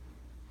income.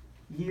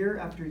 Year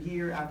after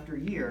year after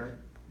year,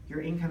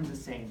 your income's the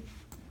same.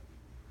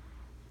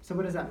 So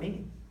what does that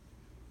mean?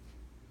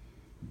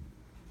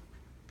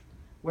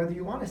 Whether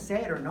you want to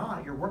say it or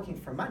not, you're working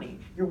for money.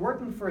 You're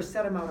working for a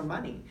set amount of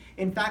money.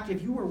 In fact,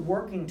 if you were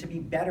working to be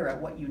better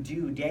at what you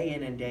do day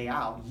in and day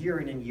out, year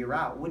in and year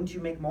out, wouldn't you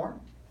make more?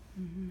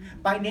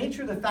 Mm-hmm. By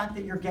nature of the fact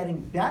that you're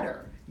getting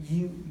better,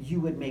 you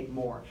would make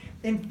more.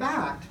 In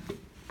fact,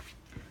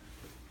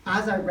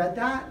 as I read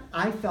that,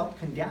 I felt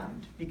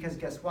condemned, because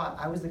guess what?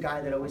 I was the guy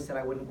that always said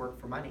I wouldn't work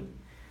for money.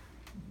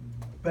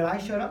 But I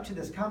showed up to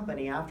this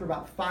company after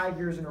about 5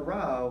 years in a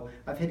row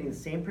of hitting the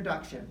same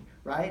production,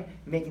 right?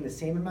 Making the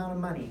same amount of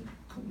money.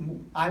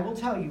 I will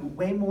tell you,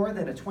 way more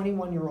than a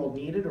 21-year-old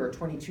needed, or a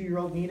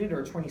 22-year-old needed,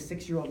 or a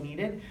 26-year-old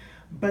needed.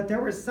 But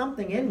there was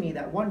something in me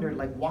that wondered,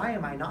 like, why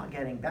am I not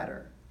getting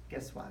better?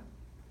 Guess what?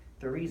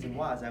 The reason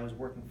was I was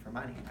working for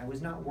money. I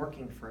was not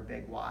working for a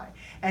big why.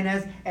 And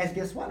as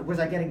guess what? Was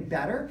I getting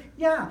better?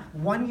 Yeah.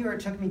 1 year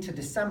it took me to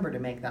December to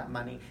make that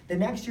money. The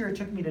next year it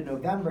took me to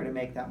November to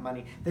make that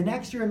money. The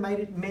next year it might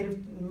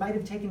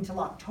have taken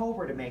till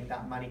October to make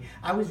that money.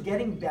 I was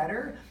getting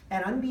better,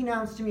 and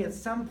unbeknownst to me, at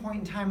some point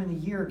in time in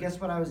the year, guess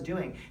what I was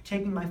doing?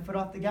 Taking my foot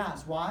off the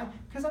gas. Why?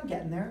 Because I'm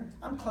getting there.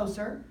 I'm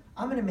closer.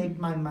 I'm going to make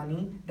my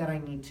money that I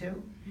need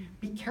to.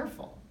 Be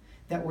careful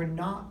that we're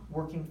not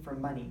working for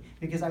money,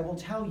 because I will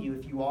tell you,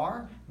 if you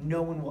are,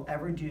 no one will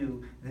ever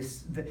do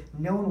this.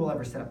 No one will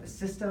ever set up the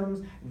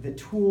systems, the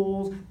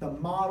tools, the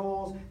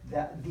models,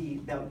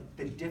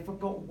 the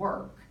difficult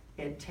work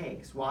it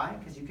takes. Why?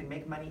 Because you can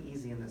make money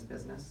easy in this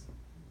business.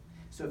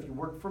 So if you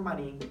work for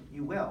money,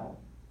 you will,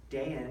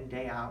 day in,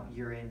 day out,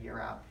 year in,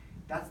 year out.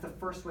 That's the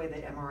first way the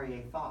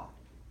MREA thought.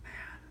 Man,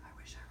 I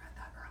wish I read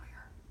that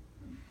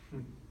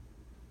earlier.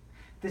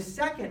 The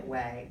second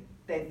way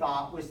they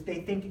thought was they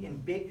think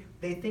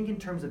in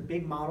terms of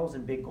big models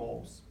and big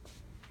goals.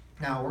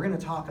 Now, we're going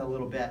to talk a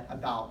little bit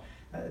about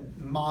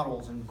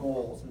models and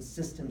goals and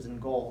systems and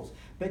goals.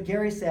 But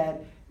Gary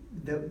said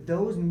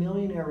those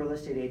millionaire real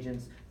estate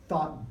agents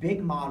thought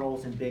big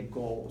models and big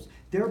goals.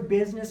 Their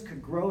business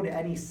could grow to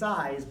any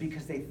size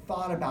because they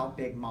thought about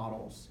big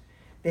models.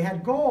 They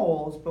had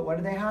goals, but what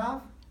do they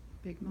have?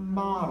 Big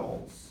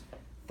models.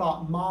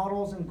 Thought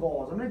models and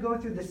goals. I'm going to go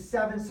through the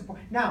 7 support.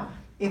 Now,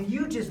 if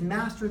you just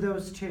master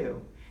those 2,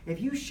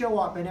 if you show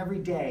up and every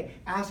day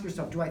ask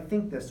yourself, do I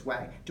think this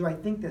way? Do I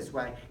think this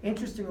way?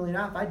 Interestingly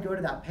enough, I'd go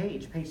to that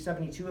page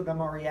 72 of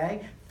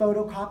MREA,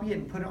 photocopy it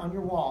and put it on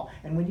your wall.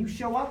 And when you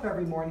show up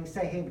every morning,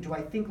 say, hey, do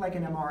I think like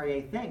an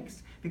MREA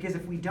thinks? Because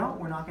if we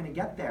don't, we're not going to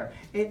get there.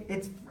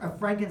 It's a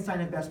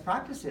Frankenstein of best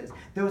practices.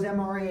 Those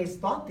MREAs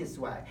thought this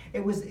way.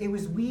 It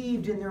was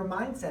weaved in their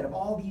mindset of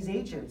all these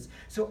agents.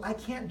 So I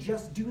can't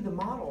just do the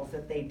models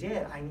that they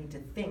did. I need to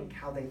think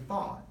how they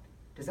thought.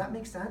 Does that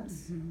make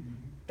sense? Mm-hmm.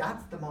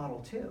 That's the model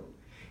too.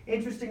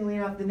 Interestingly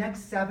enough, the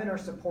next 7 are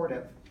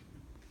supportive.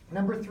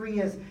 Number 3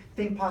 is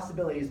think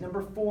possibilities.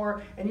 Number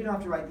 4, and you don't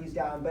have to write these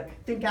down, but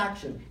think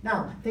action.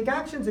 Now, think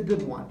action's a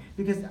good one,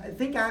 because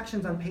think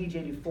action's on page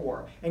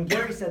 84. And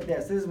Gary said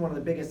this is one of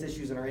the biggest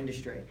issues in our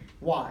industry.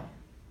 Why?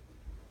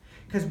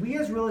 Because we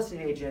as real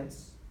estate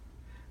agents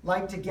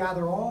like to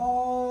gather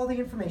all the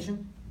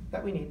information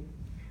that we need,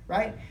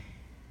 right?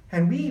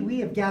 And we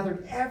have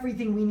gathered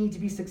everything we need to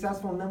be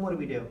successful, and then what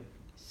do?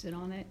 Sit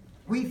on it.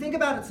 We think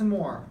about it some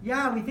more.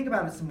 Yeah, we think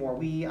about it some more.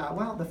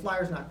 Well, the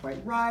flyer's not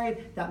quite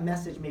right. That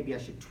message, maybe I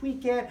should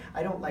tweak it.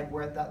 I don't like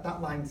where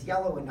that line's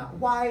yellow and not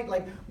white.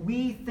 Like,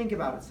 we think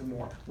about it some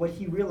more. What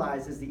he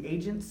realized is the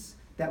agents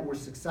that were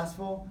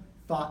successful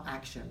thought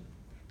action.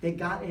 They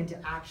got into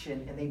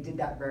action, and they did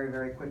that very,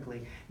 very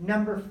quickly.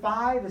 Number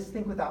 5 is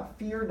think without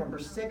fear. Number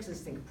 6 is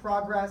think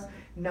progress.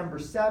 Number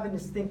 7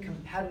 is think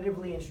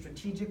competitively and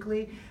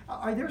strategically.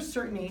 Are there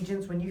certain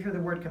agents, when you hear the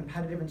word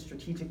competitive and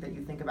strategic, that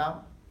you think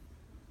about?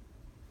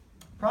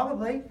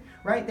 Probably,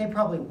 right? They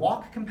probably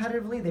walk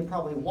competitively. They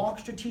probably walk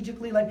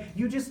strategically. Like,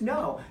 you just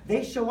know.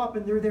 They show up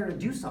and they're there to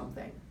do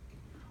something.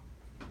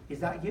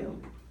 Is that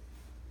you?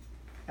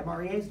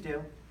 MREAs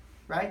do,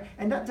 right?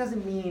 And that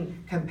doesn't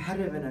mean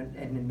competitive in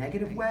a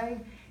negative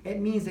way. It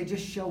means they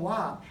just show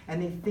up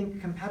and they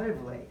think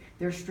competitively.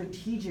 They're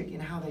strategic in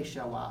how they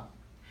show up.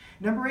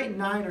 Number 8 and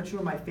 9 are 2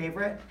 of my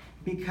favorite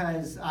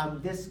because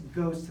this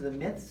goes to the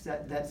myths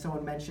that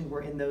someone mentioned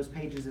were in those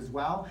pages as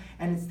well.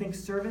 And it's think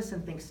service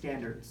and think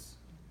standards.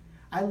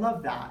 I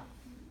love that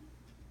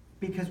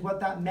because what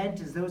that meant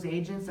is those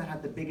agents that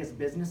had the biggest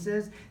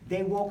businesses,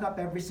 they woke up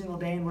every single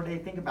day and what did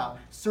they think about?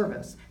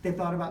 Service. They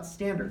thought about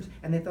standards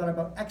and they thought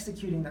about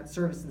executing that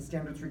service and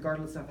standards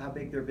regardless of how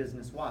big their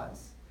business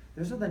was.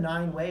 Those are the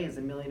 9 ways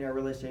a millionaire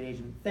real estate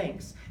agent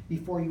thinks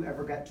before you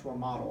ever get to a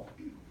model.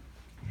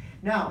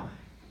 Now,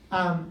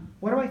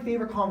 one of my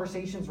favorite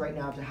conversations right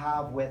now to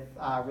have with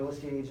real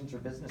estate agents or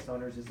business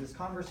owners is this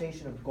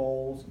conversation of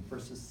goals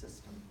versus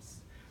systems.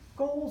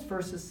 Goals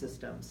versus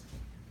systems.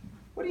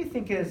 What do you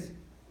think is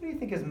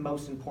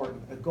most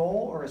important, a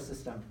goal or a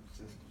system?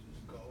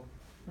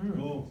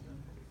 Goal.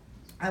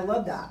 I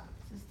love that.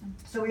 System.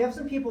 So we have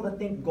some people that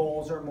think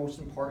goals are most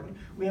important.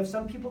 We have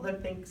some people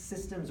that think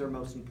systems are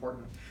most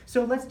important.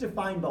 So let's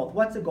define both.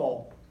 What's a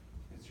goal?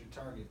 It's your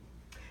target.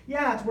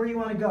 Yeah, it's where you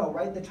want to go,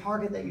 right? The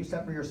target that you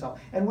set for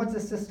yourself. And what's a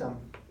system?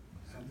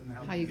 Something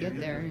that How you get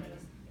there.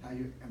 How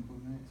you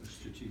implement It's a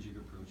strategic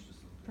approach to something.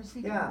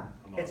 Procedure. Yeah,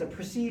 it's a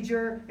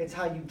procedure. It's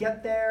how you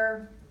get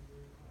there,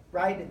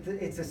 right?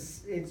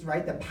 It's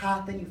right the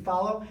path that you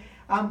follow.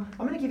 I'm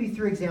going to give you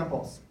 3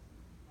 examples.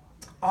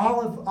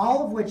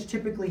 All of which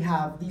typically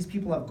these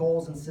people have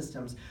goals and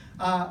systems.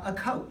 A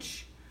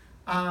coach.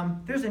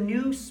 There's a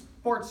new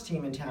sports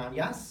team in town,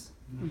 yes?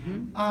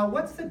 Mm-hmm.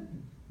 What's the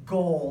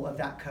goal of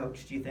that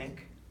coach, do you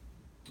think?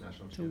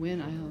 To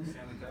win, I hope. it.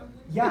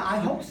 Yeah, I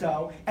hope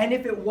so. And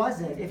if it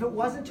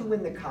wasn't to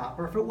win the cup,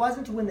 or if it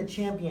wasn't to win the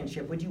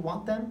championship, would you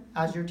want them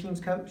as your team's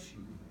coach?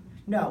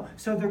 No.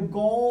 So their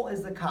goal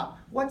is the cup.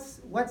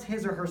 What's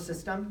his or her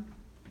system?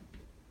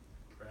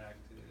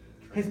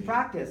 His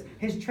practice,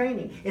 his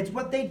training. It's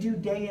what they do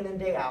day in and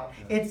day out.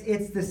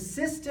 It's the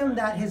system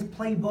that his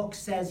playbook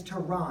says to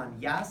run,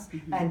 yes?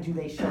 Mm-hmm. And do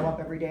they show up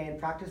every day and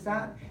practice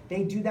that?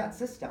 They do that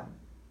system.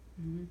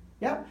 Mm-hmm.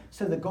 Yep.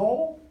 So the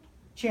goal,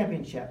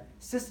 championship.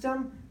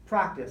 System,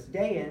 practice,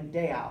 day in,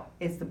 day out.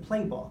 It's the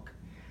playbook.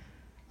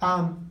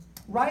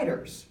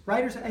 Writers.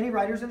 Any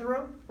writers in the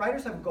room?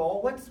 Writers have a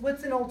goal.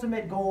 What's an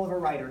ultimate goal of a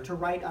writer? To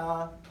write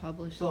a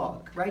Publish.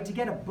 book, right? To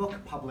get a book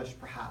published,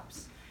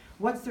 perhaps.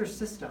 What's their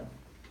system?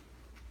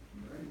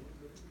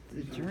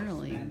 The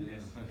journaling,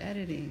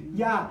 editing.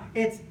 Yeah,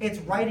 it's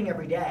writing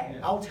every day.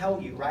 I'll tell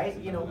you, right?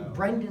 You know,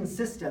 Brendan's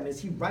system is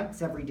he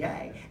writes every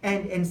day,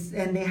 and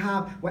they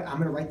have. Well, I'm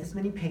going to write this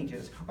many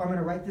pages, or I'm going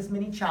to write this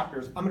many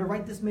chapters. I'm going to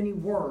write this many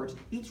words.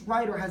 Each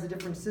writer has a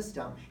different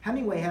system.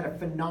 Hemingway had a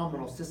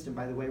phenomenal system,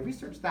 by the way.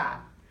 Research that,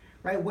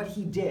 right? What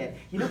he did.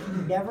 You know,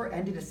 he never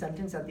ended a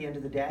sentence at the end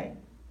of the day.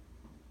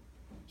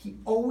 He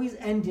always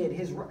ended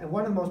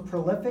one of the most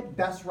prolific,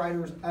 best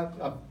writers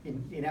of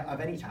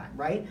any time,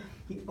 right?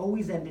 He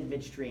always ended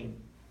midstream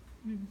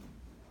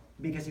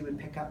because he would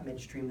pick up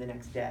midstream the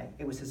next day.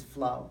 It was his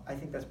flow. I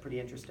think that's pretty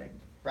interesting,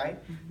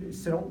 right? Mm-hmm.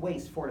 So don't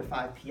waste 4 to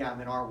 5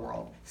 p.m. in our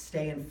world.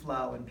 Stay in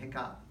flow and pick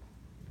up.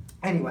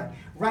 Anyway,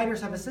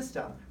 writers have a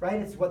system, right?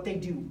 It's what they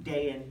do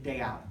day in, day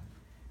out.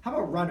 How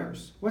about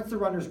runners? What's the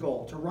runner's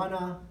goal? To run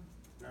a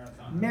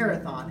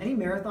marathon. Any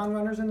marathon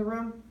runners in the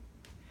room?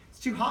 It's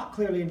too hot,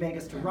 clearly, in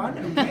Vegas to run.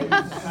 Okay.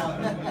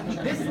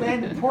 This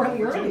landed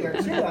poorly earlier,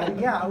 too.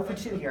 0 for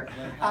 2 here.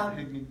 Hal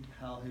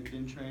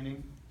Higdon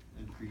training,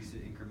 increase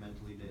it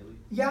incrementally daily.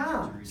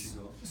 Yeah. To reach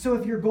your goal. So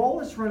if your goal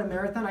is to run a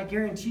marathon, I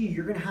guarantee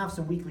you're going to have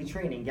some weekly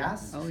training,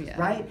 yes? Oh, yeah.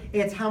 Right?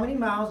 It's how many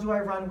miles do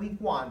I run week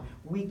 1,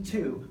 week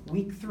 2,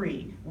 week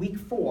 3, week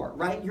 4,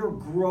 right? You're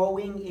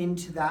growing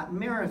into that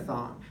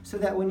marathon so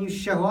that when you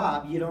show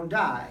up, you don't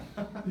die.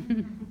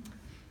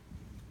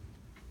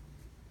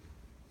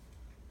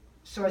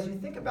 So as you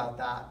think about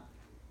that,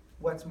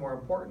 what's more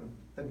important,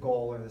 the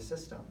goal or the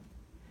system?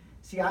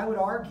 See, I would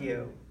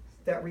argue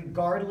that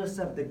regardless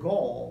of the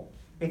goal,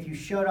 if you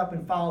showed up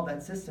and followed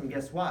that system,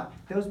 guess what?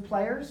 Those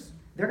players,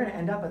 they're going to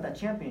end up at that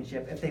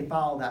championship if they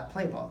follow that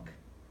playbook.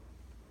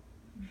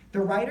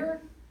 The writer,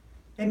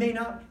 they may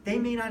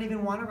not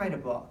even want to write a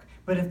book,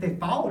 but if they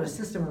followed a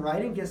system of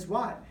writing, guess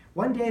what?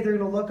 One day they're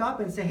going to look up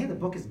and say, hey, the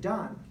book is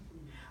done.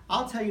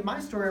 I'll tell you my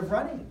story of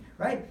running,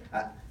 right?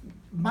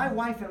 My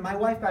wife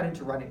got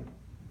into running.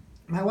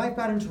 My wife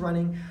got into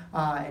running,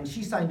 and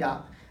she signed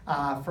up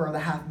for the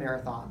half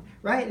marathon,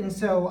 right? And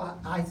so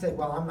I said,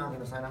 well, I'm not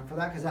going to sign up for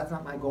that because that's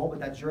not my goal, but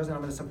that's yours, and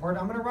I'm going to support it.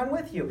 I'm going to run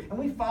with you. And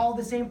we follow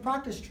the same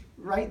practice,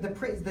 right?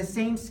 The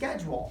same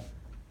schedule.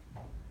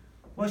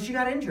 Well, she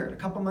got injured a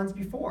couple months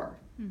before.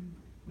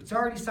 It's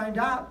already signed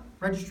up.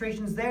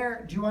 Registration's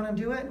there. Do you want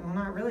to do it? Well,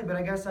 not really, but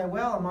I guess I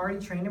will. I'm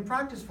already trained and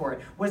practiced for it.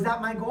 Was that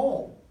my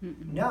goal?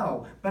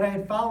 No, but I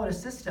had followed a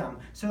system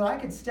so that I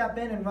could step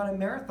in and run a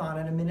marathon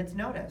at a minute's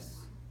notice.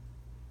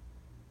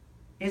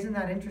 Isn't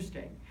that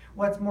interesting?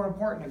 What's more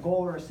important, a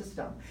goal or a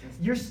system?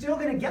 You're still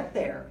going to get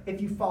there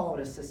if you followed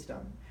a system.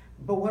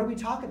 But what do we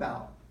talk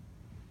about?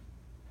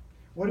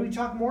 What do we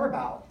talk more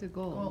about? The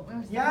goal.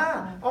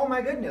 Yeah. Oh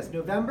my goodness.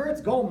 November,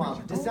 it's goal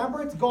month.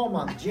 December, it's goal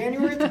month.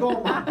 January, it's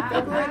goal month.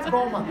 February, it's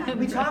goal month.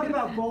 We talk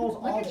about goals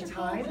all the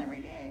time,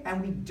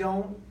 and we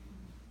don't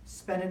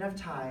spend enough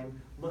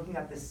time looking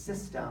at the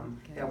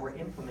system that we're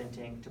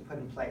implementing to put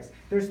in place.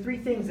 There's 3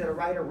 things that a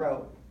writer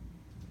wrote.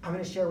 I'm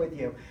going to share with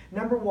you.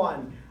 Number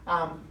 1,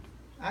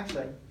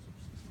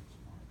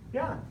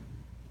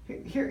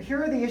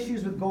 here are the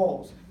issues with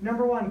goals.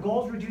 Number 1,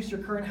 goals reduce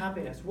your current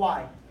happiness.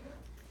 Why?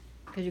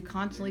 Because you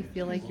constantly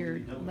feel like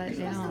you're let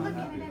You're supposed to look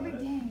down. at it every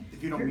day.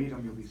 If you don't meet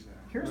them, you'll be sad.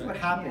 Here's what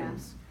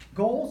happens.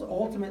 Goals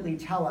ultimately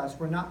tell us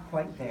we're not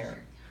quite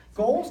there.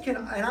 Goals can,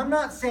 and I'm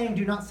not saying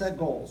do not set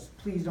goals.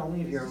 Please don't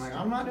leave here.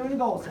 I'm not doing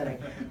goal setting.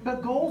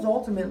 But goals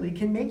ultimately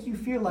can make you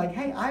feel like,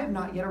 hey, I have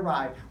not yet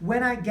arrived.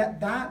 When I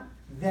get that,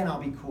 then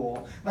I'll be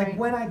cool. Like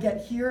when I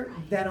get here,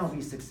 then I'll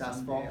be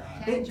successful.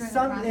 It's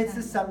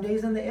the some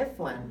days and the if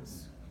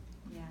lens.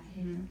 Yeah, I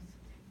hate those.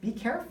 Be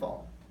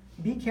careful.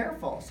 Be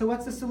careful. So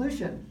what's the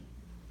solution?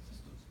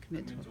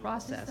 Commit to a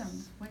process.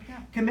 Systems, wake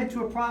up. Commit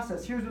to a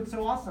process. Here's what's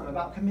so awesome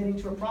about committing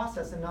to a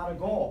process and not a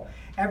goal.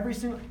 Are we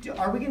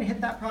going to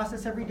hit that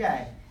process every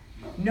day?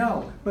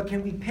 No, but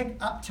can we pick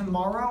up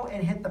tomorrow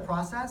and hit the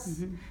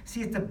process?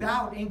 See, it's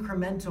about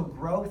incremental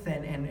growth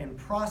and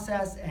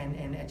process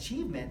and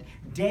achievement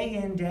day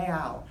in, day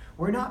out.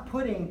 We're not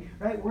putting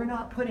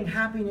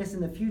happiness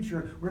in the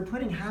future. We're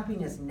putting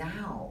happiness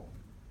now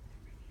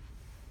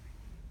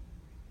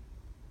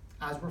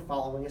as we're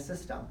following a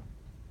system.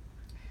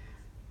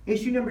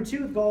 Issue number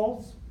 2 with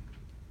goals,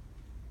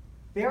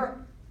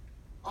 they're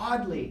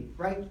oddly,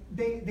 right?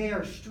 They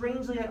are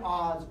strangely at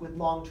odds with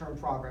long-term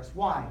progress.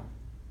 Why?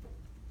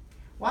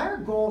 Why are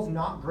goals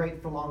not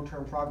great for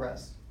long-term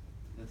progress?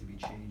 They have to be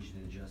changed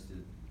and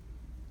adjusted.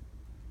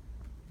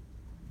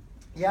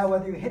 Yeah,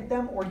 whether you hit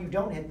them or you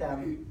don't hit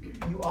them,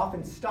 you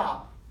often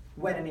stop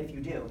when and if you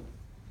do.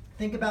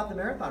 Think about the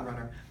marathon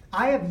runner.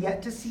 I have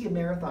yet to see a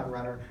marathon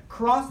runner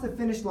cross the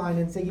finish line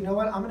and say, you know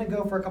what, I'm going to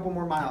go for a couple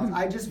more miles.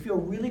 I just feel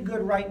really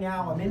good right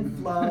now. I'm in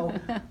flow.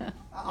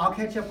 I'll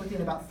catch up with you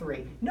in about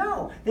 3.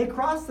 No, they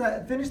cross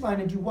the finish line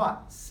and do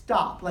what?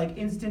 Stop, like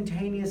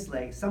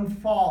instantaneously. Some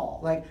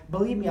fall. Like,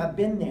 believe me, I've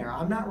been there.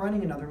 I'm not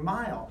running another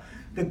mile.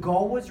 The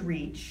goal was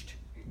reached,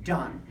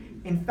 done.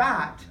 In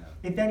fact,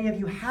 if any of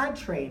you had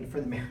trained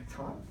for the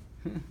marathon,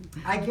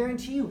 I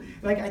guarantee you,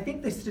 I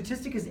think the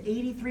statistic is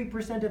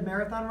 83% of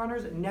marathon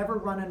runners never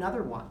run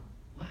another one.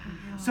 Wow.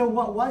 So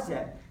what was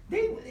it?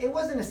 It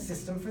wasn't a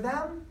system for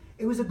them.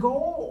 It was a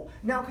goal.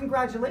 Now,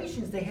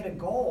 congratulations, they hit a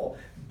goal,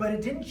 but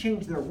it didn't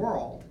change their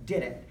world,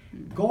 did it?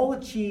 Goal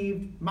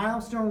achieved,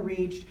 milestone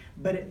reached,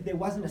 but it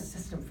wasn't a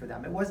system for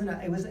them. It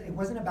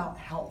wasn't about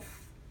health.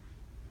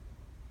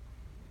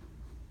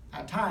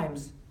 At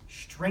times,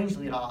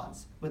 strangely at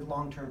odds with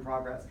long-term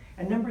progress.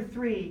 And number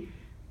 3,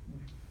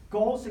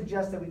 goals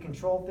suggest that we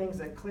control things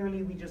that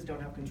clearly we just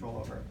don't have control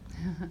over.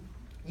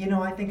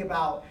 I think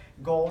about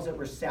goals that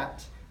were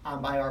set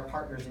by our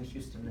partners in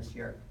Houston this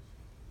year.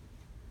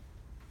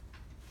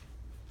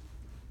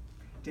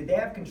 Did they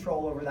have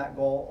control over that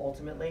goal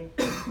ultimately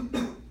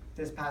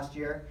this past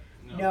year?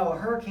 No, a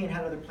hurricane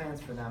had other plans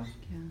for them.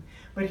 Yeah.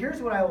 But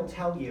here's what I will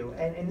tell you,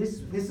 and this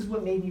is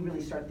what made me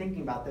really start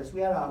thinking about this.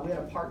 We had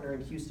a partner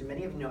in Houston.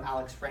 Many of you know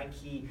Alex Frank.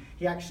 He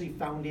actually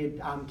founded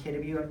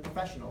KW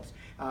Professionals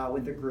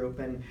with the group,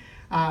 and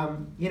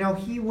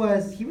he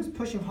was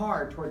pushing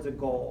hard towards a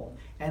goal,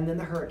 and then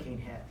the hurricane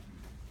hit.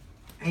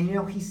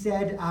 And he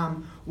said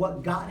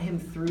what got him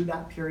through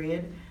that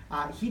period.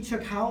 He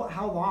took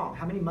how long?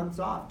 How many months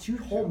off? 2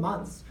 whole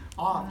months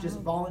off, just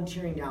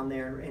volunteering down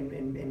there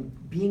and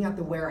being at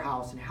the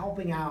warehouse and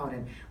helping out.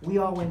 And we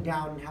all went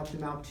down and helped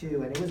him out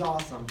too, and it was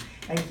awesome.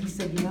 And he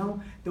said,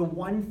 the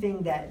one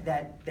thing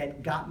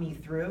that got me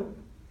through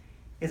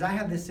is I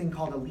have this thing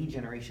called a lead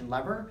generation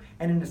lever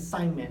and an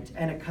assignment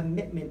and a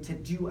commitment to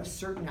do a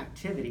certain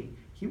activity.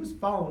 He was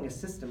following a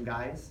system,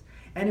 guys,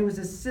 and it was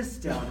a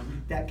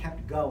system that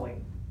kept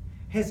going.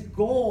 His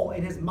goal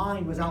in his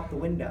mind was out the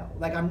window.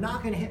 I'm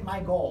not going to hit my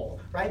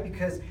goal, right?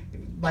 Because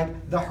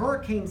the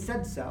hurricane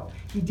said so.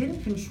 He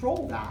didn't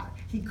control that.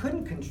 He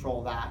couldn't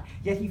control that.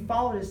 Yet he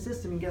followed his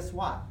system, and guess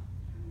what?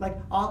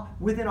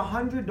 Within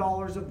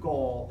 $100 of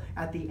goal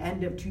at the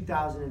end of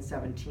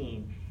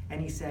 2017,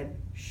 And he said,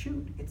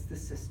 shoot, it's the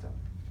system.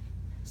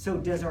 So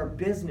does our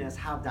business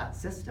have that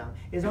system?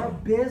 Is our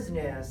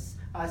business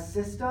a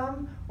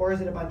system, or is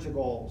it a bunch of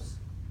goals?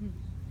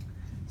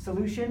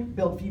 Solution,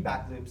 build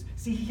feedback loops.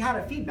 See, he had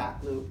a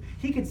feedback loop.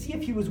 He could see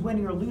if he was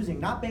winning or losing,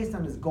 not based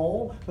on his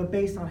goal, but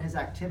based on his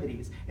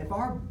activities. If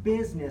our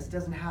business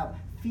doesn't have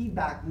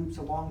feedback loops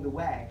along the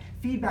way,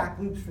 feedback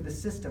loops for the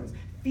systems,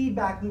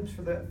 feedback loops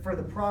for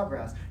the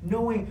progress,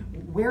 knowing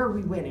where are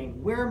we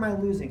winning, where am I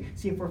losing?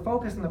 See, if we're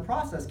focused on the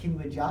process, can you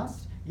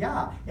adjust?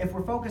 Yeah. If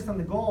we're focused on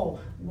the goal,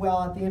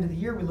 well, at the end of the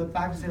year, we look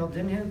back and say, well,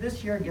 didn't hit it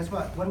this year, guess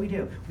what? What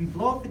do? We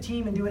blow up the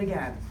team and do it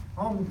again.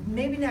 Oh,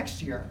 maybe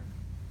next year.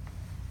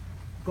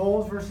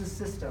 Goals versus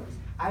systems.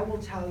 I will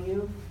tell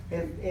you,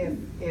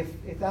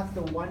 if that's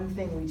the one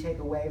thing we take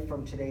away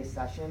from today's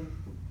session,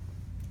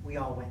 we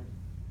all win.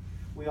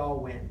 We all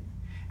win.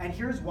 And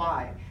here's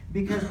why.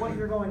 Because what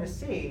you're going to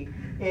see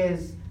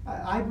is,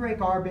 I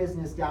break our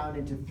business down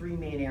into 3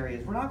 main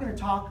areas. We're not going to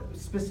talk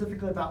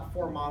specifically about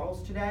 4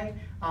 models today.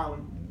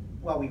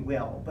 Well, we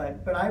will,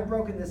 but I've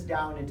broken this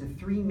down into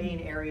 3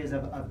 main areas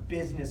of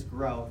business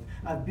growth,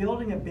 of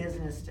building a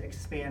business to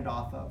expand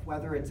off of,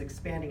 whether it's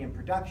expanding in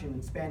production,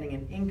 expanding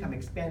in income,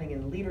 expanding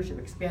in leadership,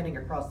 expanding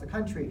across the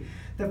country.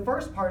 The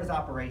first part is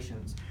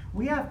operations.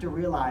 We have to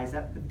realize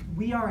that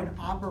we are an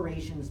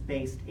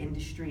operations-based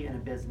industry and a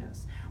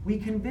business. We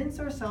convince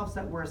ourselves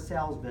that we're a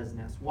sales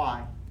business.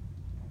 Why?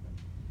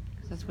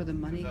 Because that's where the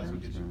money That's what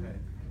comes gets you from. paid.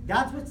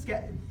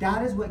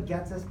 That is what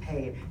gets us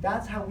paid.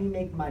 That's how we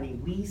make money.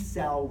 We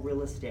sell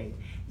real estate.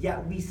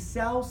 Yet we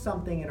sell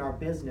something in our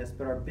business,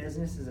 but our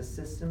business is a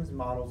systems,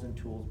 models, and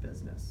tools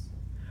business.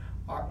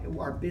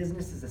 Our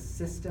business is a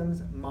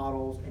systems,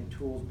 models, and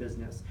tools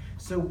business.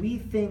 So we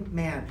think,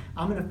 man,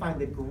 I'm going to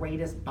find the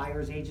greatest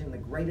buyer's agent, the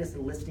greatest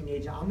listing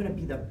agent. I'm going to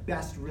be the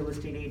best real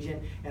estate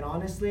agent. And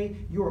honestly,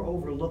 you're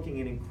overlooking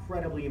an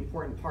incredibly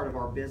important part of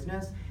our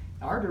business.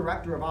 Our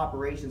director of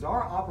operations,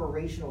 our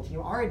operational team,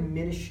 our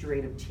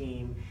administrative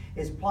team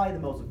is probably the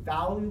most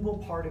valuable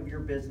part of your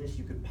business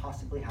you could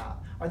possibly have.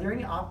 Are there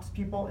any ops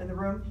people in the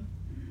room?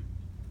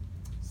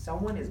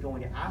 Someone is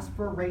going to ask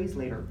for a raise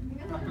later.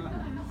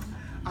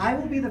 I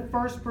will be the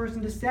first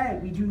person to say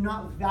we do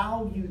not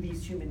value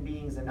these human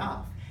beings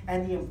enough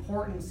and the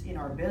importance in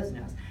our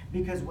business,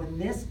 because when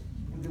this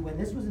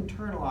was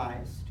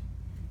internalized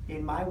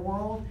in my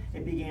world,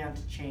 it began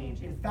to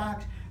change. In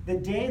fact, the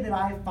day that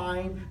I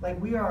find,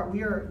 like we are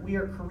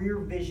career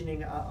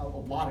visioning a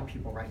lot of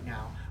people right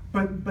now,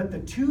 but the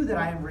 2 that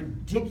I am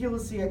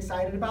ridiculously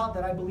excited about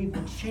that I believe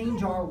will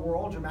change our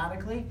world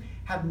dramatically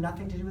have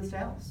nothing to do with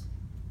sales.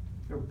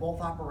 They're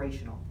both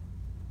operational,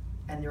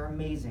 and they're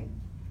amazing,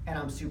 and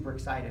I'm super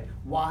excited.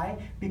 Why?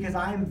 Because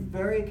I am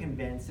very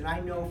convinced, and I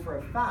know for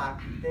a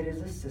fact that it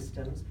is a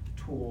systems,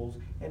 tools,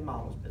 and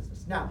models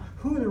business. Now,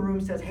 who in the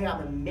room says, hey,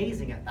 I'm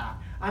amazing at that?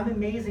 I'm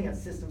amazing at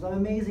systems, I'm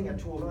amazing at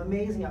tools, I'm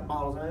amazing at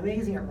models, I'm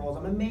amazing at roles,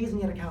 I'm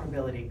amazing at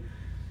accountability.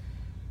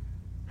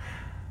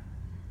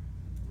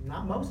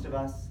 Not most of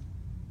us,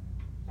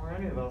 or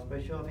any of us,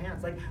 by show of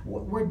hands. Like,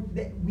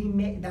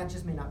 that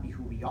just may not be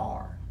who we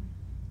are.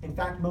 In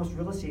fact, most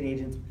real estate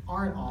agents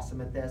aren't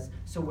awesome at this,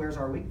 so where's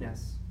our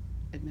weakness?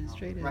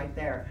 Administrative. Right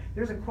there.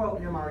 There's a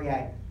quote in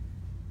MREA.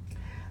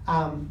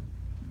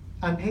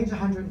 On page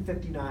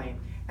 159,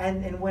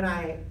 and when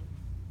I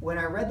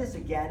read this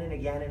again and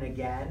again and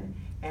again,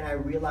 and I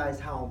realized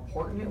how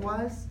important it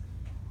was,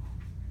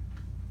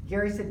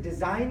 Gary said,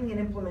 designing and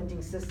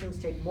implementing systems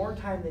take more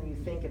time than you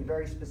think and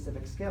very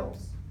specific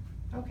skills.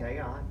 Okay,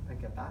 yeah, I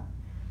get that.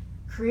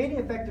 Creating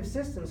effective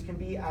systems can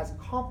be as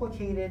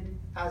complicated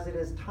as it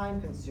is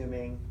time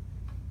consuming,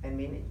 and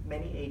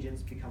many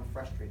agents become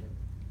frustrated.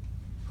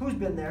 Who's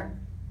been there?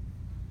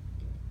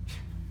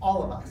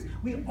 All of us.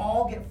 We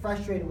all get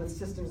frustrated with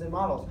systems and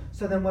models.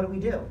 So then what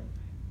do?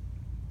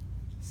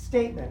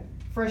 Statement.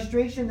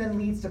 Frustration then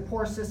leads to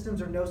poor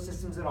systems or no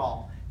systems at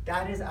all.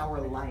 That is our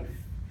life.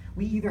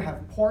 We either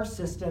have poor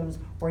systems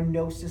or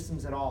no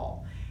systems at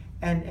all.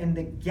 And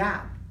the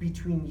gap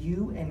between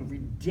you and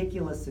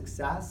ridiculous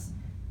success,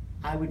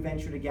 I would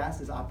venture to guess,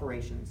 is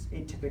operations.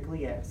 It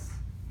typically is.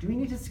 Do we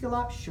need to skill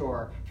up?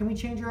 Sure. Can we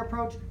change our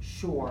approach?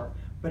 Sure.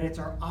 But it's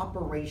our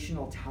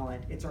operational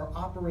talent, it's our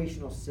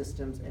operational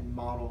systems and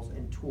models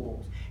and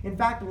tools. In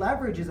fact,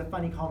 leverage is a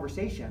funny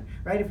conversation,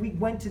 right? If we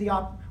went to the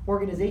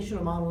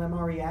organizational model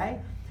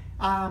MREA,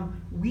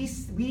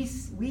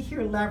 we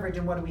hear leverage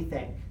and what do we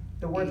think?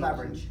 The word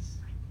leverage.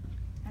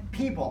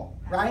 People,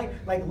 right?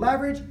 Like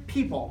leverage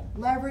people.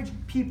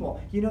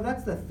 You know,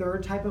 that's the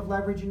 3rd type of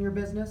leverage in your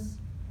business.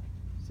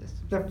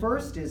 Systems. The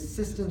first is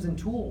systems and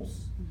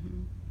tools.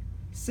 Mm-hmm.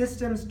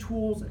 Systems,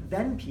 tools,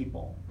 then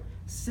people.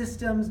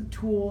 Systems,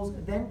 tools,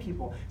 then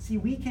people. See,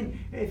 we can,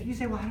 if you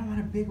say, well, I don't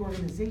want a big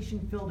organization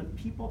filled with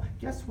people,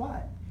 guess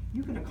what?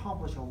 You can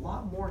accomplish a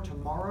lot more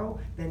tomorrow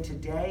than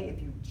today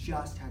if you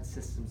just had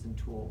systems and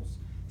tools.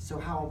 So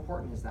how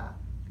important is that?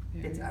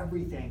 Yeah. It's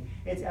everything.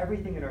 It's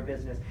everything in our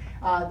business.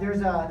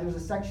 There's a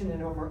section in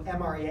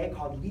MREA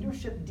called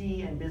Leadership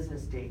D and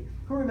Business D.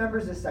 Who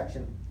remembers this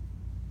section?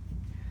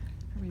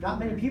 Not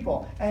many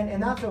people,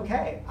 and that's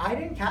okay. I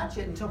didn't catch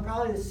it until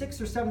probably the 6th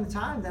or 7th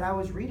time that I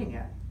was reading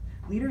it.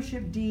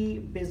 Leadership D,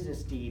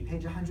 Business D,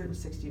 page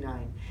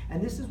 169.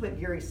 And this is what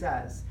Gary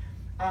says.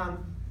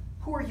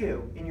 Who are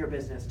you in your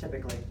business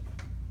typically?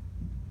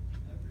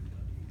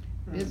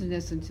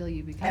 Business until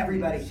you become.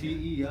 Everybody.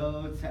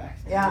 CEO,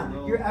 tax. Yeah,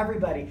 payroll. you're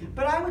everybody.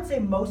 But I would say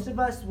most of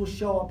us will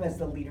show up as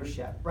the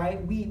leadership,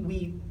 right?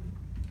 We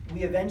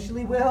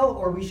eventually will,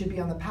 or we should be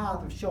on the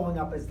path of showing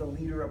up as the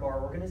leader of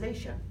our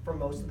organization for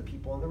most of the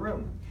people in the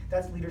room.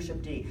 That's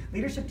Leadership D.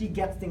 Leadership D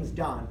gets things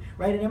done,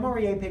 right? In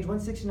MREA, page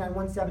 169,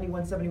 170,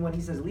 171,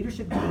 he says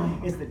Leadership D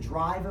is the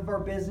drive of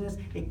our business.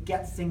 It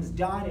gets things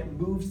done. It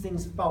moves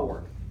things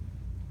forward,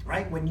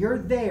 right? When you're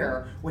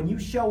there, when you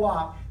show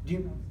up,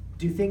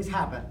 do things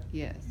happen?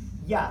 Yes.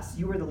 Yes,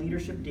 you are the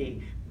Leadership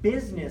D.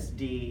 Business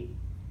D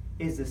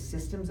is the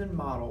systems and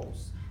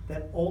models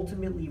that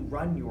ultimately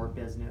run your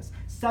business,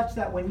 such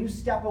that when you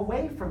step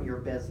away from your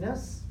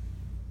business,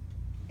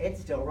 it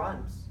still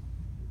runs.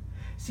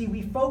 See,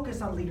 we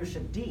focus on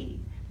Leadership D,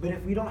 but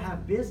if we don't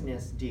have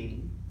Business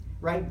D,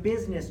 right,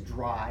 business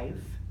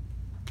drive,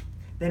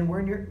 then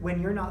when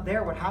you're not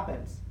there, what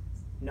happens?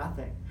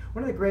 Nothing.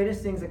 One of the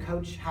greatest things a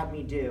coach had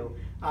me do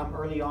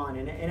early on,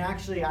 and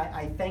actually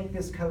I thank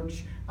this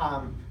coach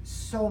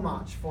so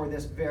much for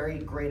this very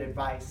great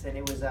advice, and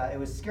it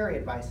was scary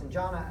advice. And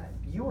John,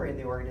 you were in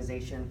the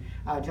organization.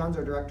 John's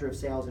our director of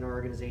sales in our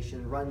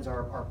organization, runs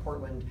our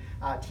Portland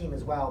team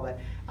as well.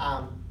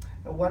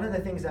 But one of the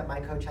things that my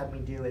coach had me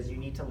do is you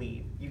need to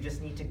leave. You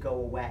just need to go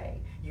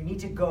away. You need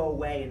to go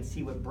away and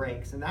see what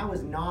breaks. And that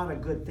was not a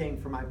good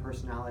thing for my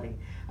personality.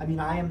 I mean,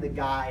 I am the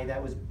guy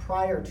that was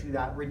prior to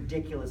that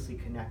ridiculously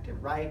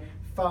connected, right?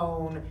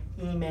 Phone,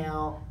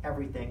 email,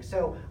 everything.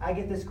 So I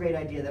get this great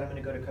idea that I'm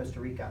going to go to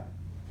Costa Rica.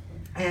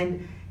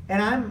 And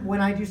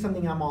when I do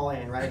something, I'm all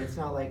in, right? It's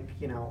not like,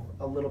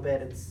 a little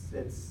bit.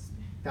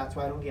 That's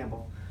why I don't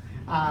gamble.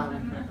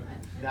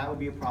 That would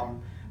be a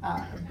problem.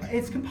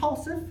 It's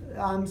compulsive,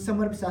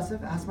 somewhat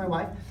obsessive, ask my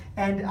wife.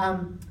 And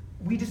I'm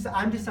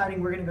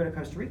deciding we're going to go to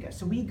Costa Rica.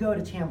 So we go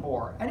to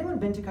Tambor. Anyone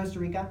been to Costa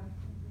Rica?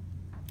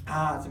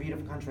 It's a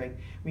beautiful country.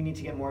 We need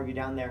to get more of you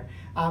down there.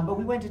 But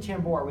we went to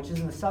Tambor, which is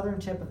in the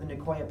southern tip of the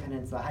Nicoya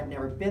Peninsula. I had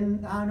never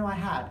been, no, I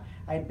had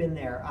been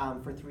there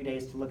for 3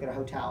 days to look at a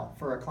hotel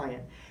for a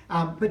client.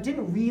 But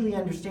didn't really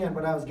understand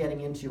what I was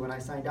getting into when I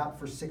signed up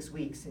for 6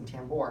 weeks in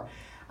Tambor.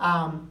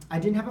 I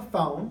didn't have a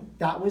phone.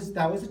 That was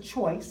a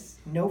choice.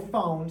 No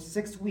phone,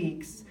 6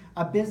 weeks.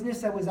 A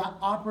business that was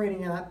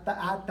operating at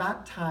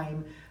that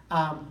time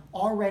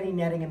already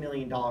netting $1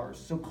 million.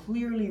 So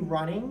clearly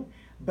running,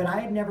 but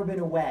I had never been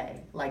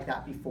away like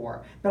that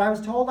before. But I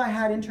was told I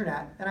had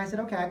internet, and I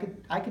said, okay,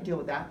 I could deal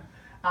with that.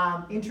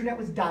 Internet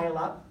was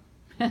dial-up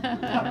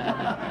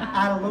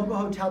at a local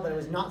hotel that I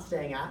was not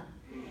staying at.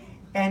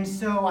 And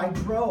so I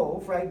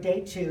drove, right,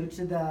 day 2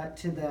 to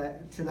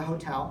the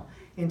hotel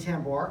in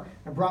Tambor.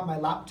 I brought my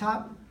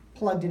laptop,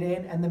 plugged it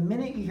in, and the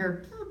minute you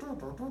hear,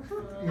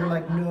 you're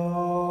like,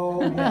 no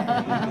way.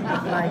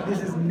 Like,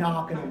 this is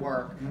not going to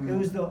work. It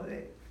was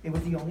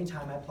the only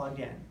time I plugged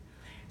in.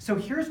 So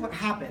here's what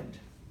happened.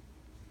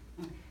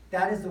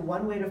 That is the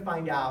one way to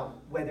find out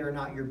whether or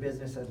not your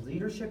business has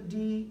Leadership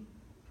D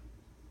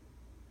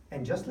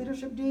and just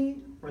Leadership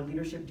D, or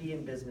Leadership D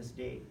and Business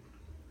D.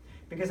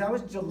 Because that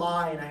was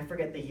July, and I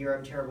forget the year,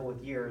 I'm terrible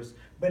with years,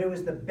 but it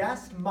was the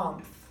best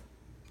month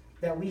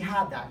that we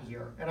had that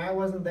year, and I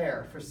wasn't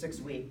there for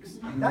 6 weeks.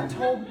 That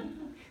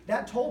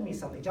told me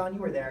something. John, you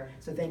were there,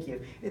 so thank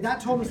you.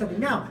 That told me something.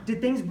 Now,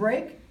 did things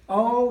break?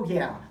 Oh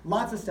yeah,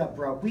 lots of stuff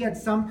broke. We had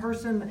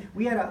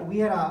we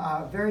had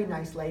a very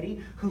nice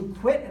lady who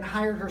quit and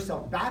hired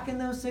herself back in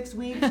those 6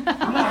 weeks. We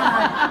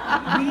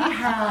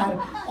had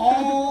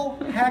all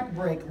heck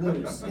break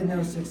loose in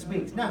those 6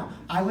 weeks. Now,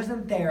 I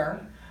wasn't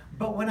there,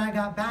 but when I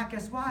got back,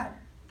 guess what?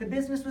 The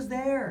business was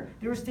there.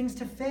 There was things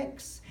to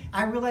fix.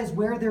 I realized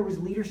where there was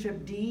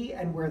Leadership D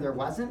and where there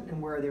wasn't,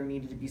 and where there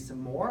needed to be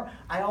some more.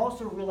 I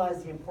also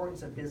realized the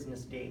importance of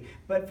Business D.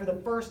 But for the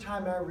first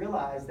time, I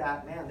realized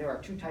that, man, there are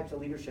 2 types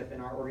of leadership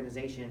in our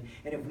organization.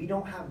 And if we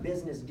don't have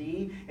Business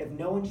D, if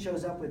no one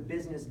shows up with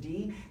Business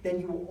D, then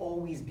you will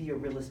always be a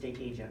real estate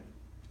agent.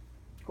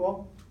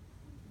 Cool?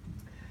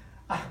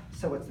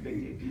 So what's the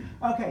big deal?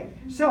 Okay,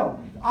 so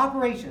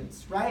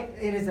operations, right?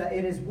 It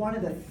is one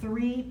of the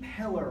 3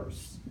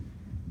 pillars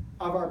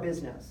of our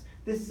business.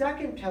 The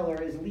second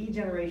pillar is lead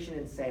generation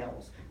and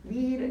sales.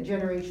 Lead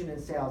generation and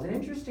sales. And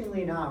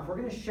interestingly enough, we're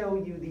going to show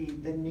you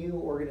the new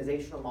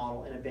organizational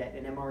model in a bit,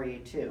 in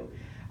MREA 2,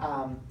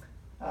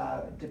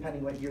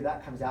 depending what year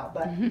that comes out.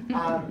 But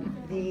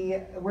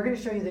we're going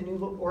to show you the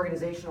new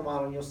organizational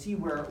model, and you'll see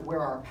where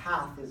our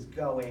path is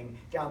going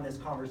down this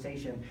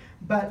conversation.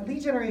 But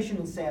lead generation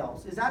and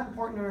sales, is that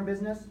important in our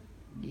business?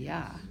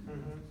 Yeah.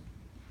 Mm-hmm.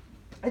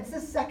 It's the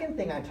second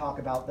thing I talk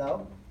about,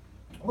 though.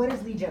 What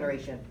is lead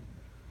generation?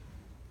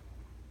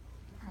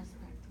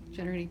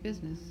 Generating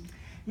business.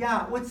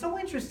 Yeah, what's so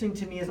interesting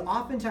to me is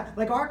oftentimes,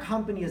 like our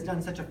company has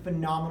done such a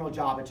phenomenal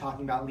job at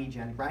talking about lead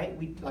gen, right?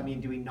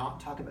 Do we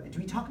talk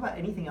about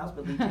anything else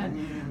but lead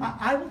gen?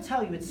 I will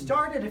tell you, it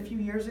started a few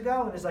years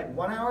ago and it's like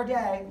 1 hour a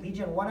day, lead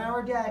gen 1 hour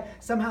a day.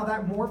 Somehow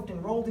that morphed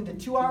and rolled into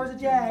 2 hours a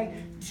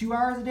day. 2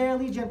 hours a day of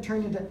lead gen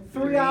turned into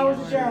 3 hours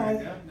a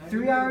day.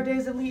 3 hour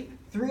days of lead.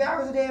 3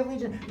 hours a day of lead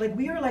gen. Like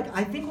we are like,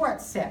 I think we're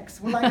at 6.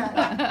 We're like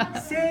at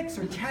 6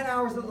 or 10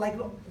 hours. Like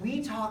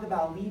we talk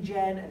about lead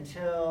gen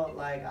until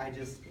like I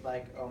just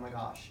like, oh my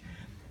gosh.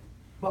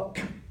 But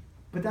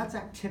that's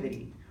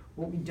activity.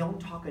 What we don't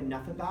talk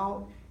enough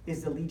about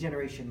is the lead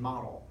generation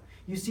model.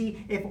 You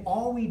see, if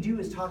all we do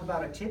is talk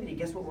about activity,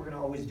 guess what we're going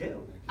to always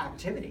do?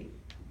 Activity.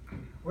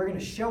 We're going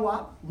to show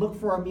up, look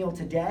for our meal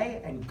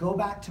today, and go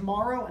back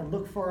tomorrow and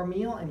look for our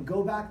meal, and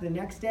go back the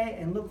next day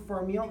and look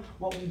for a meal.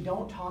 What we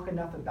don't talk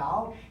enough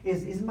about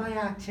is my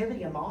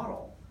activity a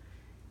model?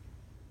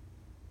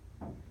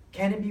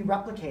 Can it be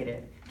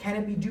replicated? Can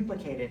it be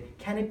duplicated?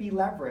 Can it be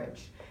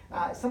leveraged?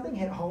 Something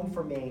hit home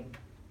for me,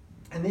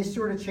 and this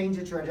sort of changed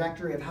the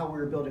trajectory of how we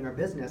were building our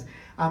business.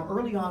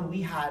 Early on,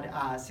 we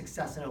had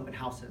success in open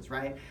houses,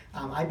 right?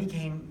 I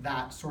became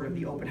that sort of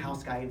the open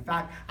house guy. In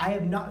fact, I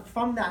have not,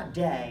 from that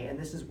day, and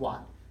this is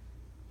what?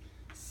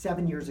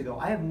 7 years ago,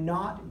 I have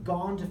not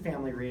gone to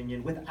family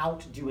reunion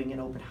without doing an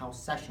open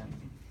house session.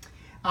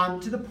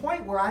 To the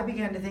point where I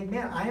began to think,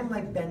 man, I am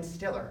like Ben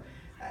Stiller.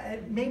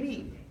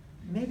 Maybe,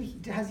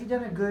 has he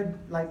done a good,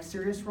 like,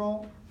 serious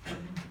role?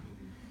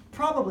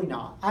 Probably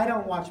not. I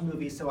don't watch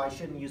movies, so I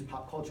shouldn't use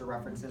pop culture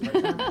references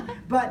right now.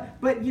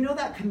 But you know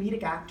that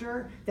comedic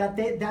actor that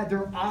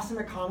they're awesome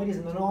at comedies,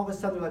 and then all of a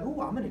sudden they're like,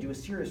 "Ooh, I'm gonna do a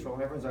serious role,"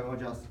 and everyone's like,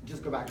 "Oh,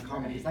 just go back to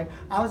comedies." Like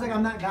I was like,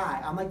 I'm that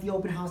guy. I'm like the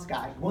open house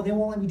guy. Well, they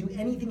won't let me do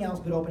anything else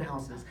but open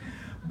houses.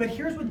 But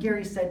here's what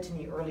Gary said to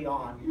me early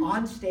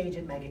on stage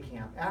at Mega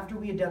Camp, after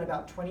we had done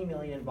about 20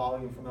 million in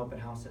volume from open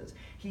houses.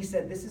 He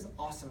said, "This is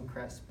awesome,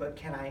 Chris, but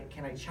can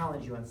I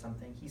challenge you on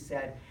something?" He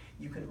said,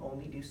 "You can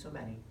only do so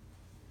many."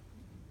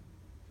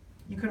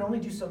 You can only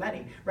do so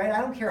many, right?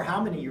 I don't care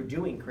how many you're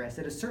doing, Chris.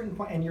 At a certain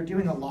point, and you're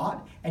doing a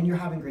lot, and you're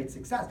having great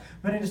success.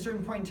 But at a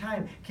certain point in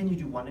time, can you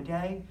do 1 a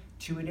day,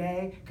 2 a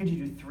day? Could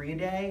you do 3 a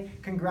day?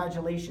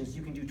 Congratulations,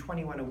 you can do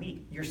 21 a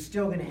week. You're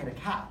still gonna hit a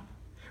cap,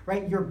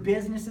 right? Your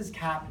business is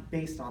capped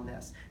based on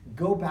this.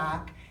 Go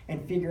back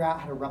and figure out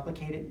how to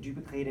replicate it,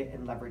 duplicate it,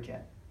 and leverage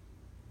it.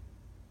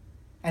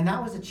 And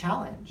that was a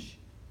challenge.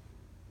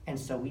 And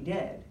so we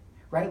did.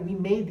 Right? We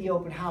made the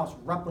open house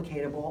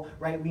replicatable,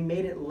 right? We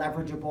made it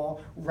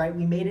leverageable, right?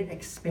 We made it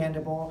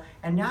expandable.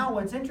 And now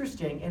what's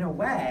interesting, in a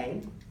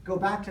way, go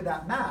back to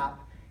that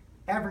map,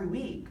 every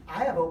week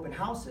I have open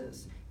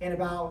houses in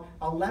about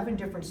 11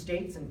 different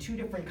states and 2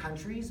 different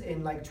countries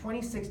in like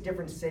 26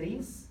 different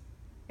cities.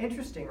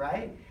 Interesting,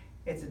 right?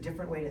 It's a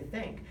different way to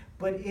think.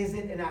 But is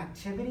it an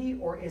activity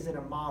or is it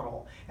a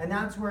model? And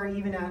that's where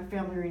even at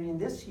Family Reunion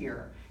this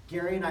year,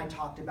 Gary and I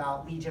talked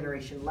about lead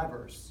generation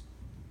levers.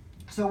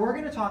 So we're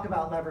going to talk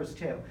about levers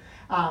too.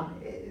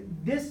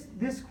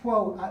 This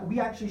quote,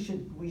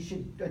 we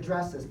should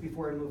address this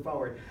before we move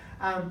forward.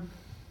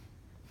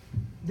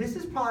 This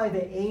is probably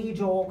the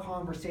age-old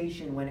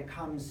conversation when it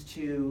comes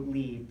to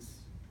leads,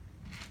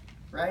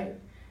 right?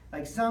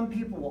 Like some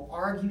people will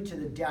argue to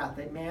the death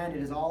that, man, it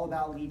is all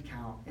about lead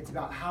count. It's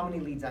about how many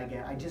leads I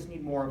get. I just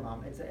need more of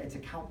them. It's a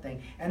count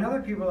thing. And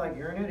other people are like,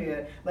 you're an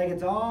idiot. Like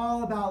it's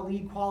all about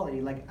lead quality.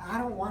 Like I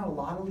don't want a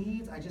lot of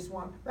leads. I just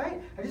want,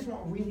 right? I just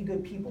want really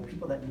good people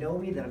that know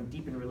me, that I'm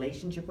deep in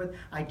relationship with.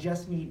 I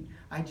just need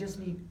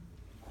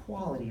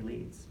quality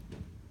leads.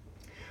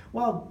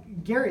 Well,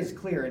 Gary's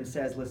clear and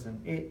says,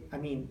 listen,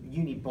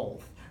 you need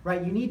both,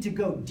 right? You need to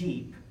go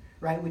deep,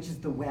 right, which is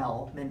the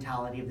well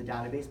mentality of the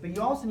database, but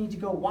you also need to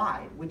go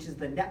wide, which is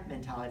the net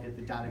mentality of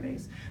the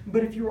database.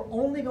 But if you were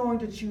only going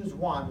to choose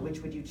one, which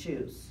would you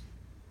choose?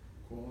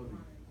 Quality.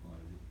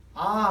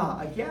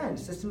 Again,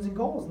 systems and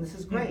goals, and this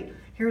is great.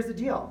 Here's the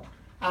deal.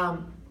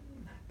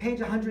 Page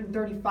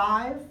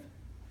 135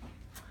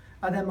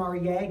 of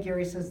MREA,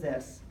 Gary says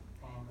this: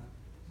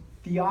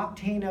 the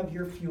octane of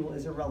your fuel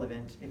is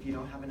irrelevant if you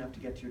don't have enough to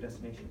get to your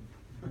destination.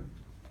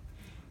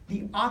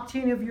 The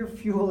octane of your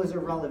fuel is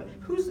irrelevant.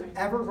 Who's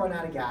ever run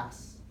out of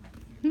gas?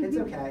 It's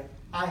okay.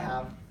 I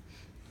have.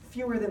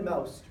 Fewer than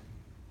most.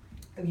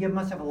 You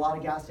must have a lot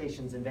of gas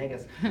stations in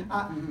Vegas.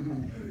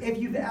 If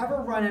you've ever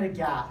run out of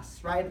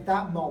gas, right, at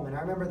that moment, I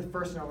remember the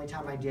first and only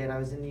time I did, I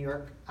was in New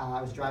York. I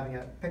was driving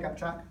a pickup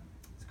truck.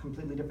 It's a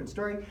completely different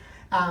story.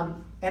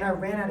 And I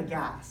ran out of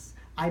gas.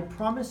 I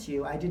promise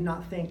you, I did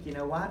not think, you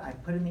know what, I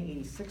put in the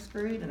 86th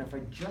grade, and if I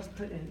just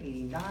put in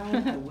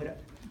 89, I would have.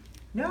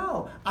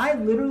 No, I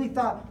literally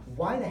thought,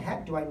 why the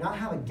heck do I not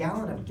have a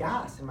gallon of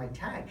gas in my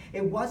tank?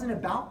 It wasn't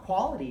about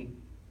quality.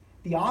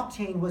 The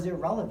octane was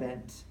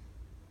irrelevant.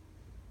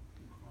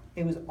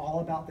 It was all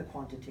about the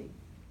quantity.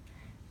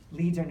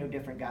 Leads are no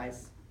different,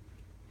 guys.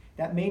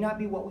 That may not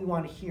be what we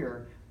want to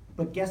hear,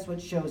 but guess what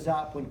shows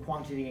up when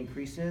quantity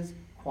increases?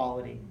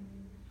 Quality.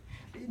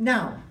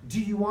 Now,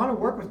 do you want to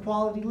work with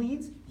quality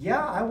leads?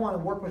 Yeah, I want to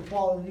work with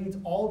quality leads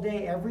all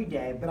day, every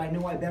day, but I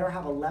know I better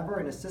have a lever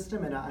and a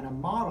system and a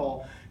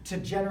model to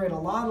generate a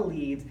lot of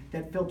leads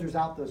that filters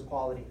out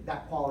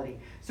that quality.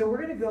 So we're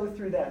going to go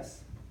through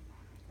this.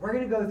 We're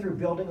going to go through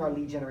building our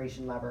lead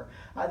generation lever.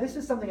 This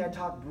is something I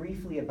talked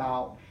briefly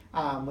about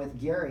with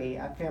Gary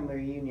at Family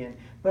Reunion,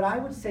 but I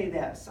would say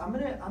this. I'm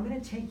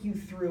going to take you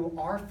through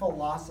our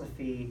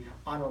philosophy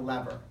on a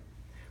lever,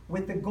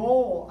 with the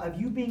goal of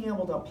you being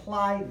able to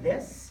apply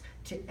this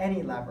to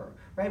any lever,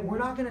 right? We're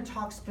not going to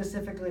talk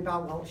specifically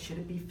about, well, should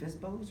it be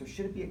FSBOs or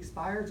should it be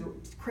expireds? Or,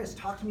 Chris,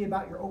 talk to me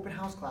about your open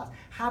house class.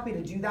 Happy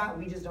to do that,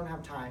 we just don't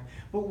have time.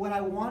 But what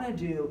I want to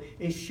do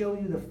is show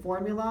you the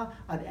formula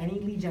of any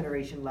lead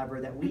generation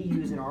lever that we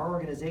use in our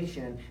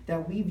organization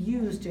that we've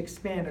used to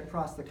expand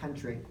across the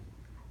country.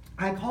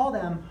 I call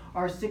them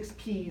our 6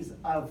 P's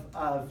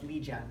of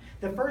lead gen.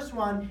 The first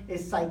one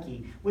is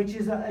psyche, which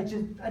is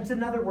it's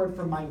another word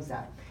for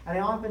mindset. And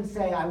I often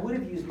say I would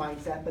have used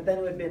mindset, but then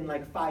it would have been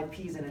like 5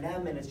 P's and an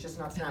M, and it's just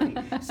not snappy.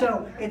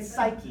 So it's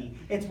psyche.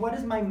 It's what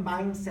is my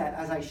mindset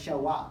as I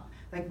show up.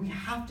 Like, we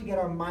have to get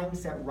our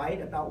mindset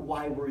right about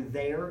why we're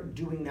there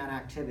doing that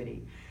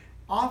activity.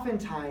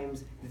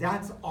 Oftentimes,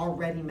 that's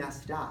already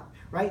messed up,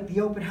 right? The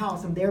open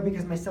house, I'm there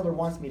because my seller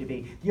wants me to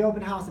be. The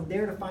open house, I'm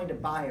there to find a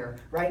buyer,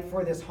 right,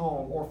 for this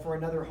home or for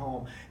another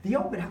home.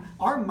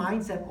 Our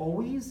mindset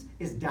always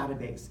is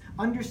database.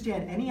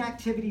 Understand, any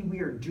activity we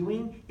are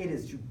doing, it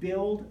is to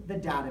build the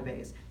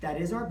database. That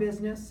is our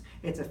business.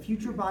 It's a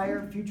future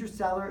buyer, future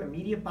seller,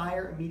 immediate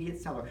buyer, immediate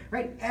seller,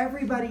 right?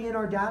 Everybody in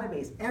our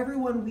database,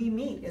 everyone we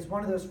meet is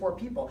one of those 4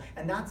 people,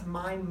 and that's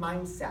my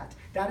mindset.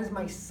 That is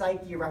my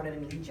psyche around it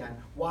in lead gen.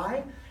 Why?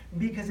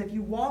 Because if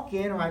you walk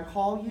in or I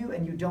call you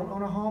and you don't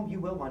own a home,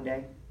 you will one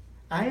day.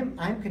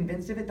 I'm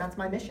convinced of it. That's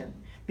my mission,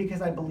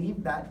 because I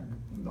believe that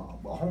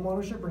home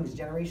ownership brings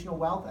generational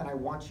wealth, and I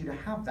want you to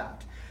have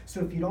that.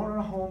 So if you don't own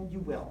a home, you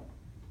will.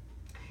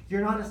 You're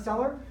not a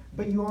seller,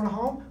 but you own a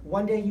home,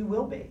 one day you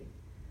will be.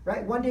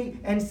 Right? One day,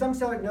 and some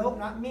seller, no,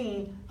 not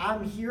me,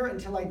 I'm here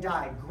until I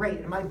die. Great,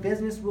 and my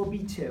business will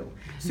be too.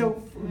 So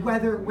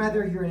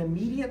whether you're an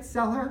immediate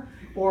seller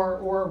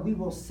or we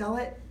will sell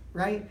it,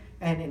 right,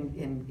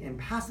 and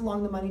pass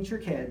along the money to your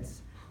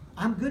kids,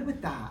 I'm good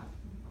with that.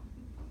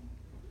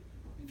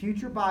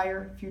 Future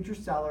buyer, future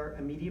seller,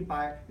 immediate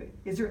buyer.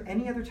 Is there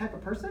any other type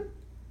of person?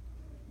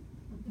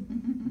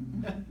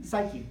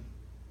 Psyche.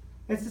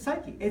 It's the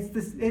psyche. It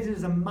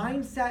is a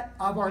mindset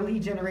of our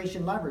lead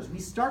generation levers. We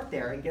start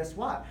there, and guess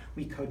what?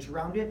 We coach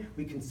around it,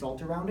 we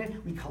consult around it,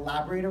 we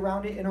collaborate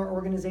around it in our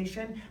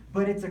organization,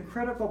 but it's a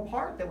critical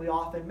part that we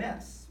often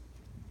miss.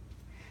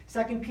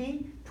 Second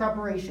P,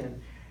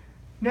 preparation.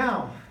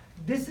 Now,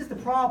 this is the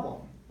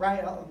problem,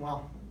 right?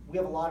 Well, we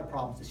have a lot of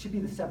problems. It should be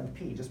the 7th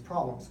P, just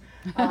problems.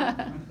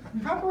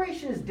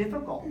 Preparation is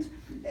difficult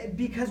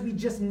because we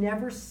just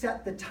never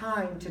set the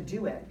time to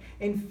do it.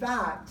 In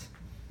fact,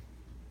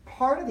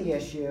 part of the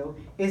issue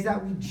is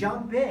that we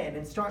jump in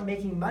and start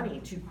making money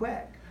too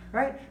quick,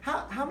 right?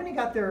 How many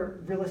got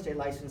their real estate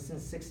license in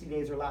 60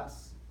 days or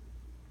less?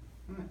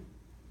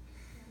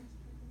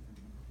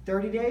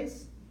 30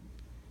 days?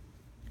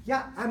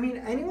 Yeah, I mean,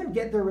 anyone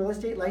get their real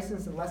estate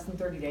license in less than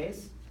 30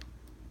 days?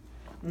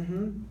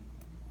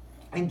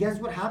 And guess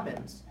what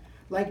happens?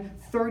 Like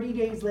 30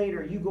 days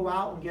later, you go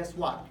out and guess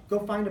what? Go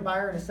find a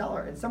buyer and a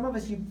seller. And some of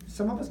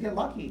us get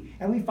lucky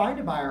and we find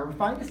a buyer, we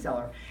find a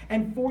seller.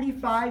 And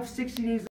 45, 60 days